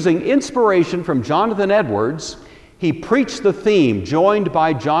 and using inspiration from Jonathan Edwards, he preached the theme joined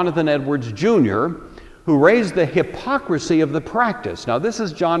by Jonathan Edwards Jr., who raised the hypocrisy of the practice. Now, this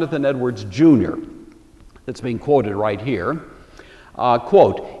is Jonathan Edwards Jr. that's being quoted right here.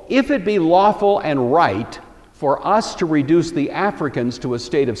 Quote, "If it be lawful and right for us to reduce the Africans to a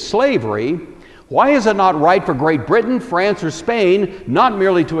state of slavery, why is it not right for Great Britain, France, or Spain not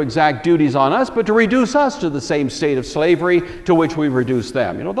merely to exact duties on us, but to reduce us to the same state of slavery to which we reduce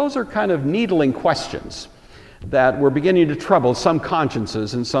them?" You know, those are kind of needling questions that were beginning to trouble some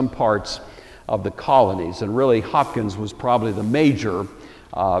consciences in some parts of the colonies, and really Hopkins was probably the major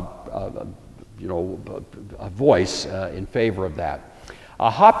voice in favor of that.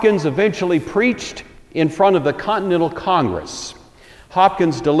 Hopkins eventually preached in front of the Continental Congress.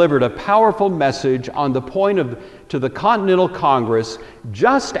 Hopkins delivered a powerful message on the point to the Continental Congress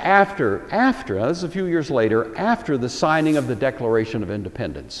just after, this is a few years later, after the signing of the Declaration of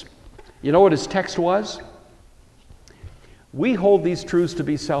Independence. You know what his text was? "We hold these truths to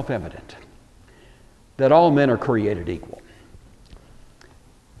be self-evident, that all men are created equal."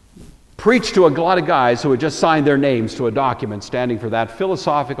 Preached to a lot of guys who had just signed their names to a document standing for that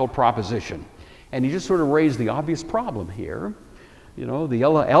philosophical proposition. And he just sort of raised the obvious problem here. You know, the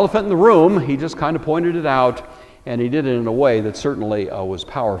elephant in the room, he just kind of pointed it out, and he did it in a way that certainly was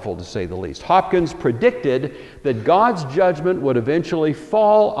powerful, to say the least. Hopkins predicted that God's judgment would eventually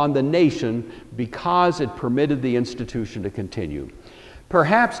fall on the nation because it permitted the institution to continue.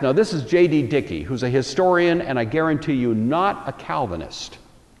 Perhaps, now this is J.D. Dickey, who's a historian, and I guarantee you not a Calvinist.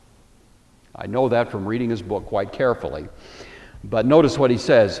 I know that from reading his book quite carefully. But notice what he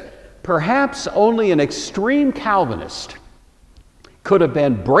says. "Perhaps only an extreme Calvinist could have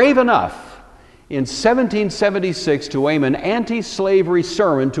been brave enough in 1776 to aim an anti-slavery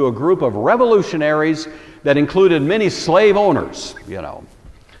sermon to a group of revolutionaries that included many slave owners, you know.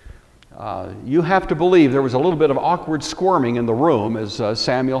 You have to believe there was a little bit of awkward squirming in the room as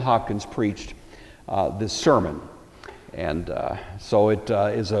Samuel Hopkins preached this sermon. And so it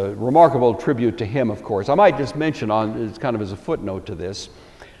is a remarkable tribute to him, of course. I might just mention, it's kind of as a footnote to this,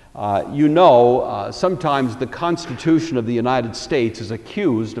 sometimes the Constitution of the United States is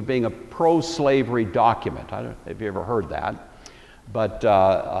accused of being a pro-slavery document. I don't know if you ever heard that. But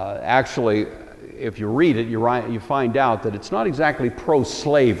actually, if you read it, you find out that it's not exactly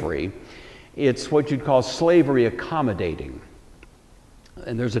pro-slavery. It's what you'd call slavery accommodating.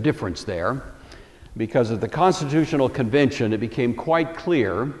 And there's a difference there. Because at the Constitutional Convention, it became quite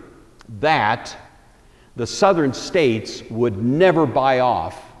clear that the southern states would never buy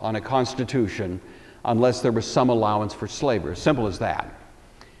off on a constitution unless there was some allowance for slavery. Simple as that.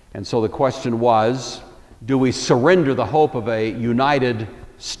 And so the question was, do we surrender the hope of a United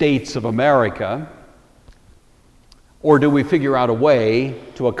States of America, or do we figure out a way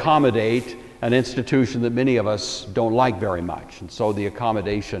to accommodate an institution that many of us don't like very much? And so the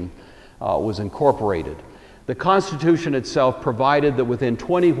accommodation was incorporated. The Constitution itself provided that within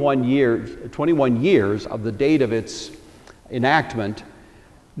 21 years of the date of its enactment,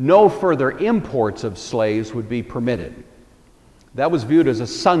 no further imports of slaves would be permitted. That was viewed as a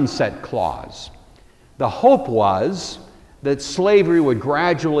sunset clause. The hope was that slavery would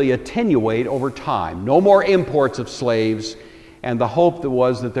gradually attenuate over time. No more imports of slaves, and the hope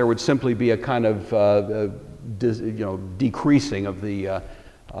was that there would simply be a kind of decreasing of the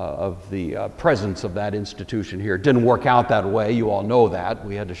presence of that institution here. It didn't work out that way. You all know that.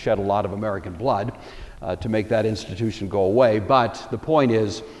 We had to shed a lot of American blood to make that institution go away. But the point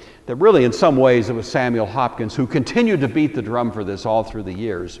is that really in some ways it was Samuel Hopkins who continued to beat the drum for this all through the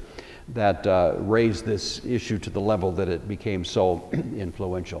years that raised this issue to the level that it became so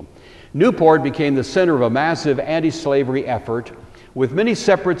influential. Newport became the center of a massive anti-slavery effort, with many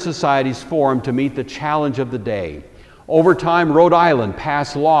separate societies formed to meet the challenge of the day. Over time, Rhode Island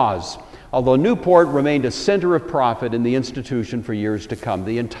passed laws, although Newport remained a center of profit in the institution for years to come.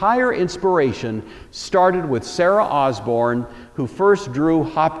 The entire inspiration started with Sarah Osborne, who first drew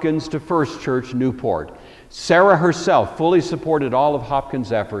Hopkins to First Church Newport. Sarah herself fully supported all of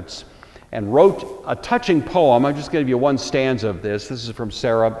Hopkins' efforts and wrote a touching poem. I'm just going to give you one stanza of this. This is from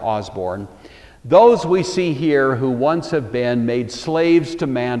Sarah Osborne. Those we see here who once have been made slaves to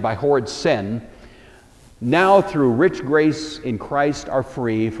man by horrid sin, now through rich grace in Christ are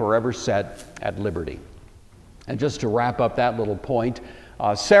free, forever set at liberty. And just to wrap up that little point,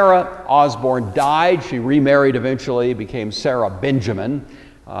 Sarah Osborne died. She remarried eventually, became Sarah Benjamin.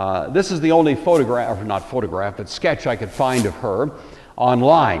 This is the only photograph, or not photograph, but sketch I could find of her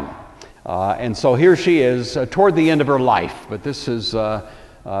online. And so here she is toward the end of her life, but this is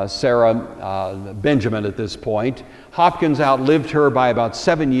Sarah Benjamin at this point. Hopkins outlived her by about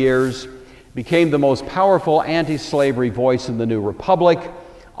 7 years, became the most powerful anti-slavery voice in the new republic,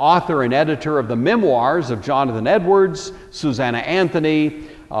 author and editor of the memoirs of Jonathan Edwards, Susanna Anthony,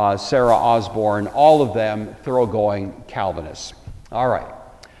 Sarah Osborne, all of them thoroughgoing Calvinists. All right.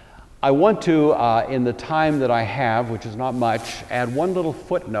 I want to, in the time that I have, which is not much, add one little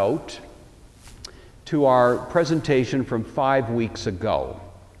footnote to our presentation from 5 weeks ago.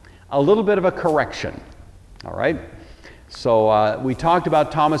 A little bit of a correction, all right? So we talked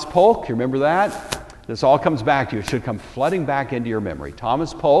about Thomas Polk. You remember that? This all comes back to you. It should come flooding back into your memory.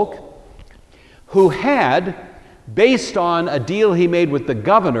 Thomas Polk, who had, based on a deal he made with the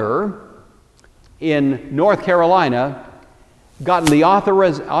governor in North Carolina, gotten the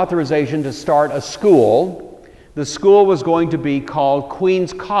authorization to start a school. The school was going to be called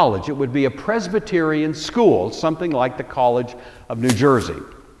Queen's College. It would be a Presbyterian school, something like the College of New Jersey.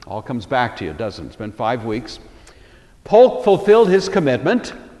 All comes back to you, doesn't it? It's been 5 weeks. Polk fulfilled his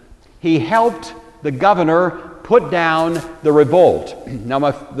commitment. He helped the governor put down the revolt.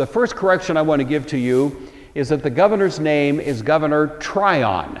 Now, the first correction I want to give to you is that the governor's name is Governor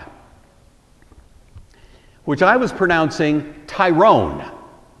Tryon, which I was pronouncing Tyrone.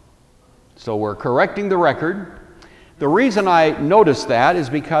 So we're correcting the record. The reason I noticed that is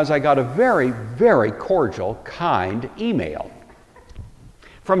because I got a very, very cordial, kind email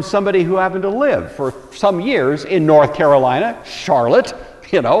from somebody who happened to live for some years in North Carolina, Charlotte,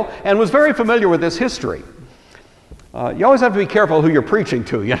 and was very familiar with this history. You always have to be careful who you're preaching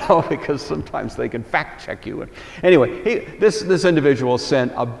to, because sometimes they can fact check you. Anyway, this individual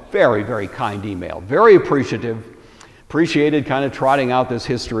sent a very, very kind email, very appreciated kind of trotting out this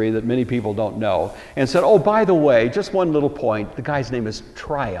history that many people don't know, and said, oh, by the way, just one little point, the guy's name is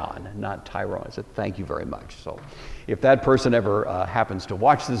Tryon, not Tyrone. I said, thank you very much. So if that person ever happens to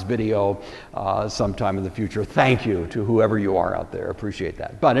watch this video sometime in the future, thank you to whoever you are out there. Appreciate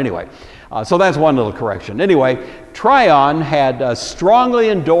that. But anyway, so that's one little correction. Anyway, Tryon had strongly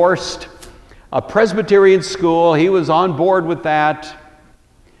endorsed a Presbyterian school. He was on board with that.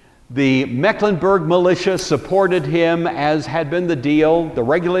 The Mecklenburg militia supported him, as had been the deal. The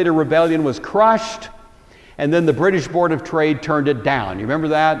Regulator Rebellion was crushed, and then the British Board of Trade turned it down. You remember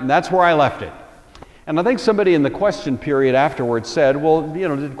that? And that's where I left it. And I think somebody in the question period afterwards said, well,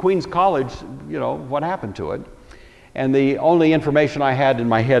 did Queen's College, what happened to it? And the only information I had in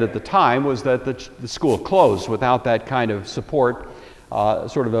my head at the time was that the school closed without that kind of support,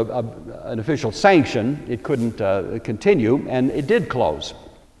 sort of an official sanction. It couldn't continue, and it did close.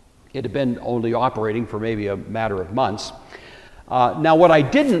 It had been only operating for maybe a matter of months. Now, what I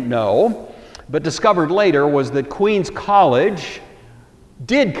didn't know, but discovered later, was that Queen's College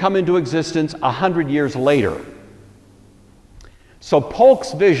did come into existence 100 years later. So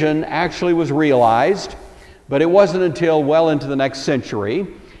Polk's vision actually was realized, but it wasn't until well into the next century.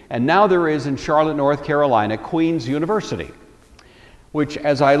 And now there is in Charlotte, North Carolina, Queen's University, which,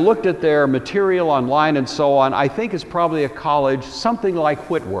 as I looked at their material online and so on, I think is probably a college something like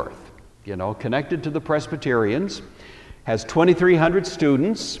Whitworth, connected to the Presbyterians. has 2,300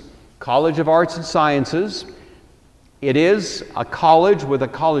 students, College of Arts and Sciences. It is a college with a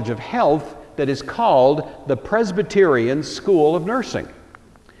College of Health that is called the Presbyterian School of Nursing.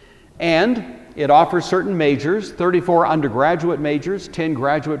 And it offers certain majors, 34 undergraduate majors, 10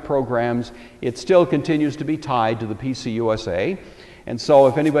 graduate programs. It still continues to be tied to the PCUSA. And so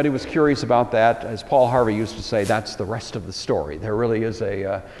if anybody was curious about that, as Paul Harvey used to say, that's the rest of the story. There really is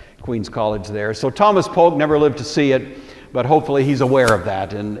a Queens College there. So Thomas Polk never lived to see it, but hopefully he's aware of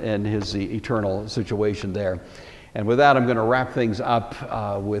that in his eternal situation there. And with that, I'm going to wrap things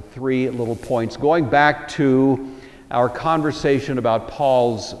up with 3 little points, going back to our conversation about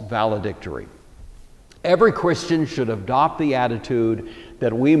Paul's valedictory. Every Christian should adopt the attitude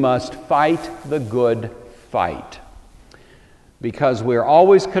that we must fight the good fight, because we're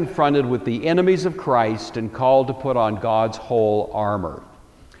always confronted with the enemies of Christ and called to put on God's whole armor.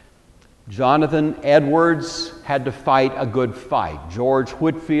 Jonathan Edwards had to fight a good fight. George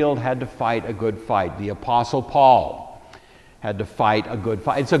Whitefield had to fight a good fight. The Apostle Paul had to fight a good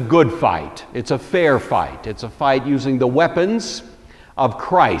fight. It's a good fight. It's a fair fight. It's a fight using the weapons of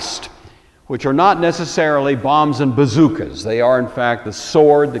Christ, which are not necessarily bombs and bazookas. They are, in fact, the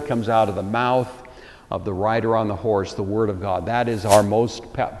sword that comes out of the mouth of the rider on the horse, the Word of God. That is our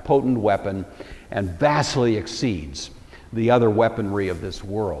most potent weapon and vastly exceeds the other weaponry of this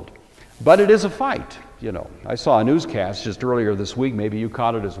world. But it is a fight, you know. I saw a newscast just earlier this week, maybe you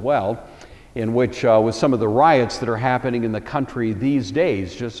caught it as well, in which with some of the riots that are happening in the country these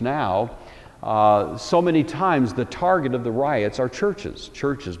days, just now, so many times the target of the riots are churches.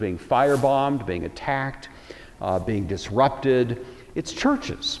 Churches being firebombed, being attacked, being disrupted. It's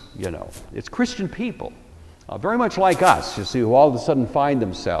churches, you know. It's Christian people, very much like us, you see, who all of a sudden find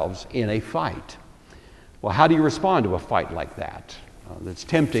themselves in a fight. Well, how do you respond to a fight like that? It's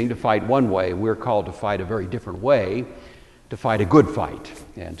tempting to fight one way. We're called to fight a very different way, to fight a good fight,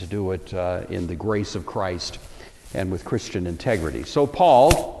 and to do it in the grace of Christ and with Christian integrity. So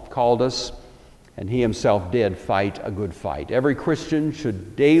Paul called us, and he himself did fight a good fight. Every Christian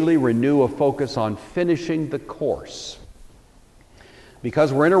should daily renew a focus on finishing the course,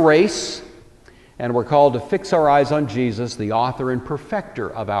 because we're in a race, and we're called to fix our eyes on Jesus, the author and perfecter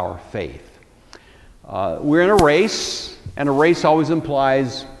of our faith. We're in a race, and a race always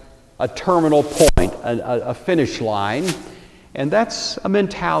implies a terminal point, a finish line, and that's a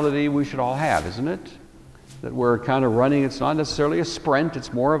mentality we should all have, isn't it? That we're kind of running. It's not necessarily a sprint,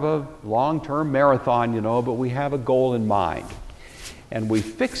 it's more of a long-term marathon, you know, but we have a goal in mind, and we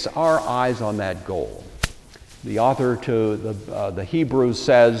fix our eyes on that goal. The author to the Hebrews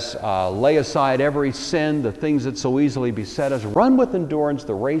says, lay aside every sin, the things that so easily beset us, run with endurance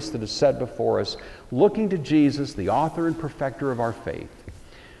the race that is set before us, looking to Jesus, the author and perfecter of our faith,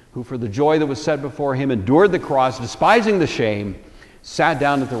 who for the joy that was set before him endured the cross, despising the shame, sat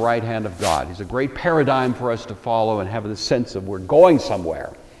down at the right hand of God. He's a great paradigm for us to follow and have the sense of we're going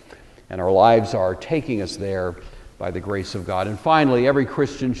somewhere, and our lives are taking us there by the grace of God. And finally, every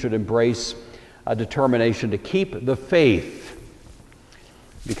Christian should embrace a determination to keep the faith,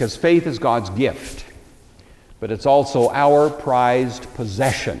 because faith is God's gift, but it's also our prized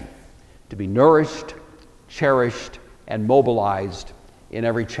possession to be nourished, cherished, and mobilized in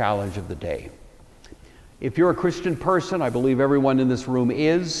every challenge of the day. If you're a Christian person, I believe everyone in this room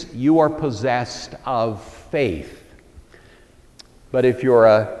is, you are possessed of faith. But if you're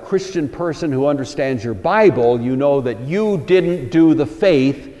a Christian person who understands your Bible, you know that you didn't do the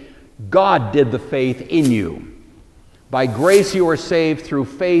faith, God did the faith in you. By grace you are saved through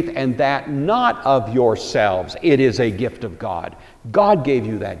faith, and that not of yourselves. It is a gift of God. God gave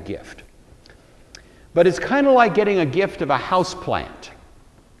you that gift. But it's kind of like getting a gift of a house plant.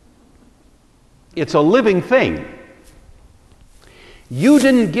 It's a living thing. You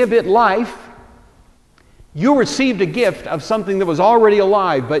didn't give it life. You received a gift of something that was already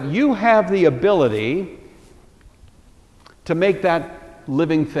alive, but you have the ability to make that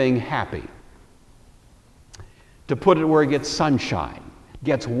living thing happy, to put it where it gets sunshine,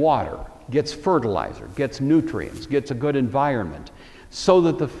 gets water, gets fertilizer, gets nutrients, gets a good environment, so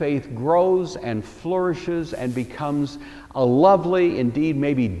that the faith grows and flourishes and becomes a lovely, indeed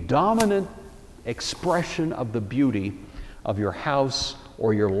maybe dominant expression of the beauty of your house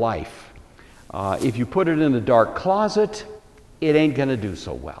or your life. If you put it in a dark closet, it ain't going to do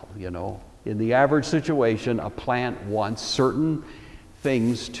so well, you know. In the average situation, a plant wants certain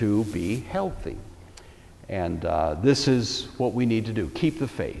things to be healthy. And this is what we need to do, keep the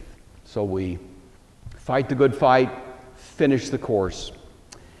faith. So we fight the good fight, finish the course,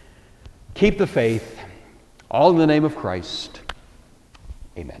 keep the faith, all in the name of Christ.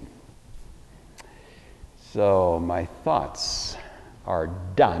 Amen. So my thoughts are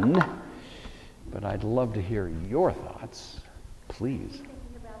done, but I'd love to hear your thoughts. Please.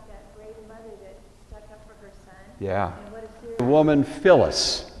 Thinking about that brave mother that stuck up for her son. Yeah. And what a serious The woman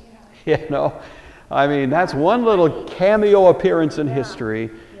Phyllis. You know, I mean, that's one little cameo appearance in history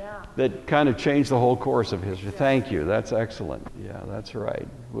that kind of changed the whole course of history. Thank you. That's excellent. Yeah, that's right.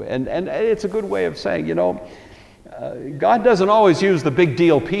 And it's a good way of saying, you know, God doesn't always use the big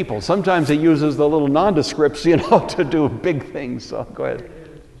deal people. Sometimes he uses the little nondescripts, you know, to do big things. So go ahead.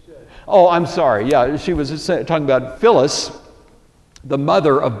 Oh, I'm sorry. Yeah, she was talking about Phyllis, the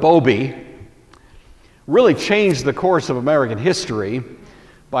mother of Bobby, really changed the course of American history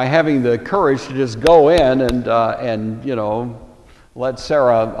by having the courage to just go in and you know, let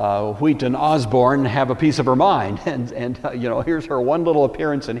Sarah Wheaton Osborne have a piece of her mind. And you know, here's her one little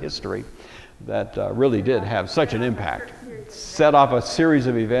appearance in history that really did have such an impact. Set off a series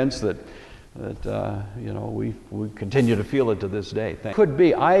of events that you know, we continue to feel it to this day. Could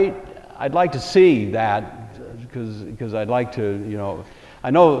be. I'd like to see that because I'd like to, you know, I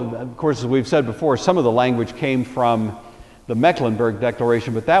know, of course, as we've said before, some of the language came from the Mecklenburg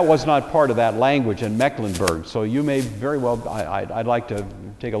Declaration, but that was not part of that language in Mecklenburg. So you may very well, I'd like to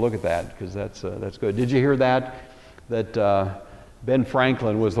take a look at that because that's good. Did you hear that Ben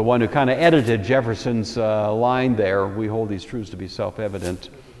Franklin was the one who kind of edited Jefferson's line there, we hold these truths to be self-evident,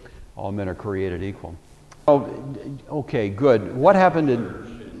 all men are created equal. Oh, okay, good. What happened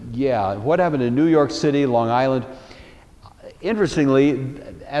in New York City, Long Island? Interestingly,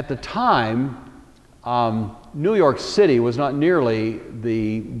 at the time, New York City was not nearly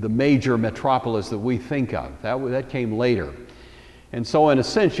the major metropolis that we think of. That came later. And so in a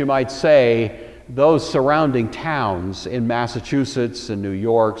sense, you might say those surrounding towns in Massachusetts and New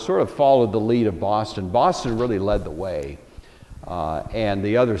York sort of followed the lead of Boston. Boston really led the way. And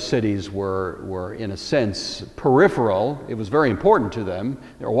the other cities were, in a sense, peripheral. It was very important to them.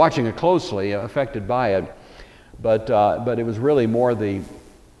 They were watching it closely, affected by it. But it was really more the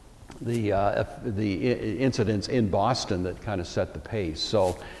incidents in Boston that kind of set the pace.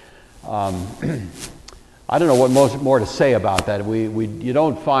 So I don't know what more to say about that. You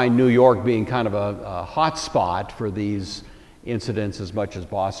don't find New York being kind of a hot spot for these incidents as much as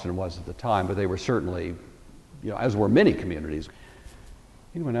Boston was at the time, but they were certainly, you know, as were many communities.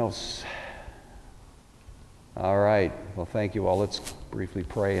 Anyone else? All right. Well, thank you all. Let's briefly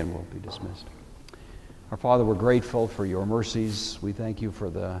pray and we'll be dismissed. Our Father, we're grateful for your mercies. We thank you for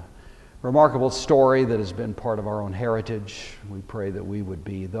the remarkable story that has been part of our own heritage. We pray that we would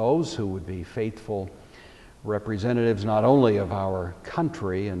be those who would be faithful representatives not only of our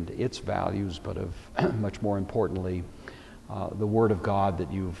country and its values, but of, much more importantly, the Word of God that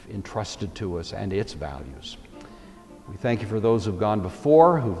you've entrusted to us and its values. We thank you for those who've gone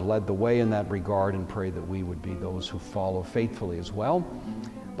before, who've led the way in that regard, and pray that we would be those who follow faithfully as well.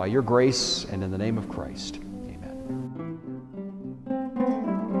 By your grace and in the name of Christ. Amen.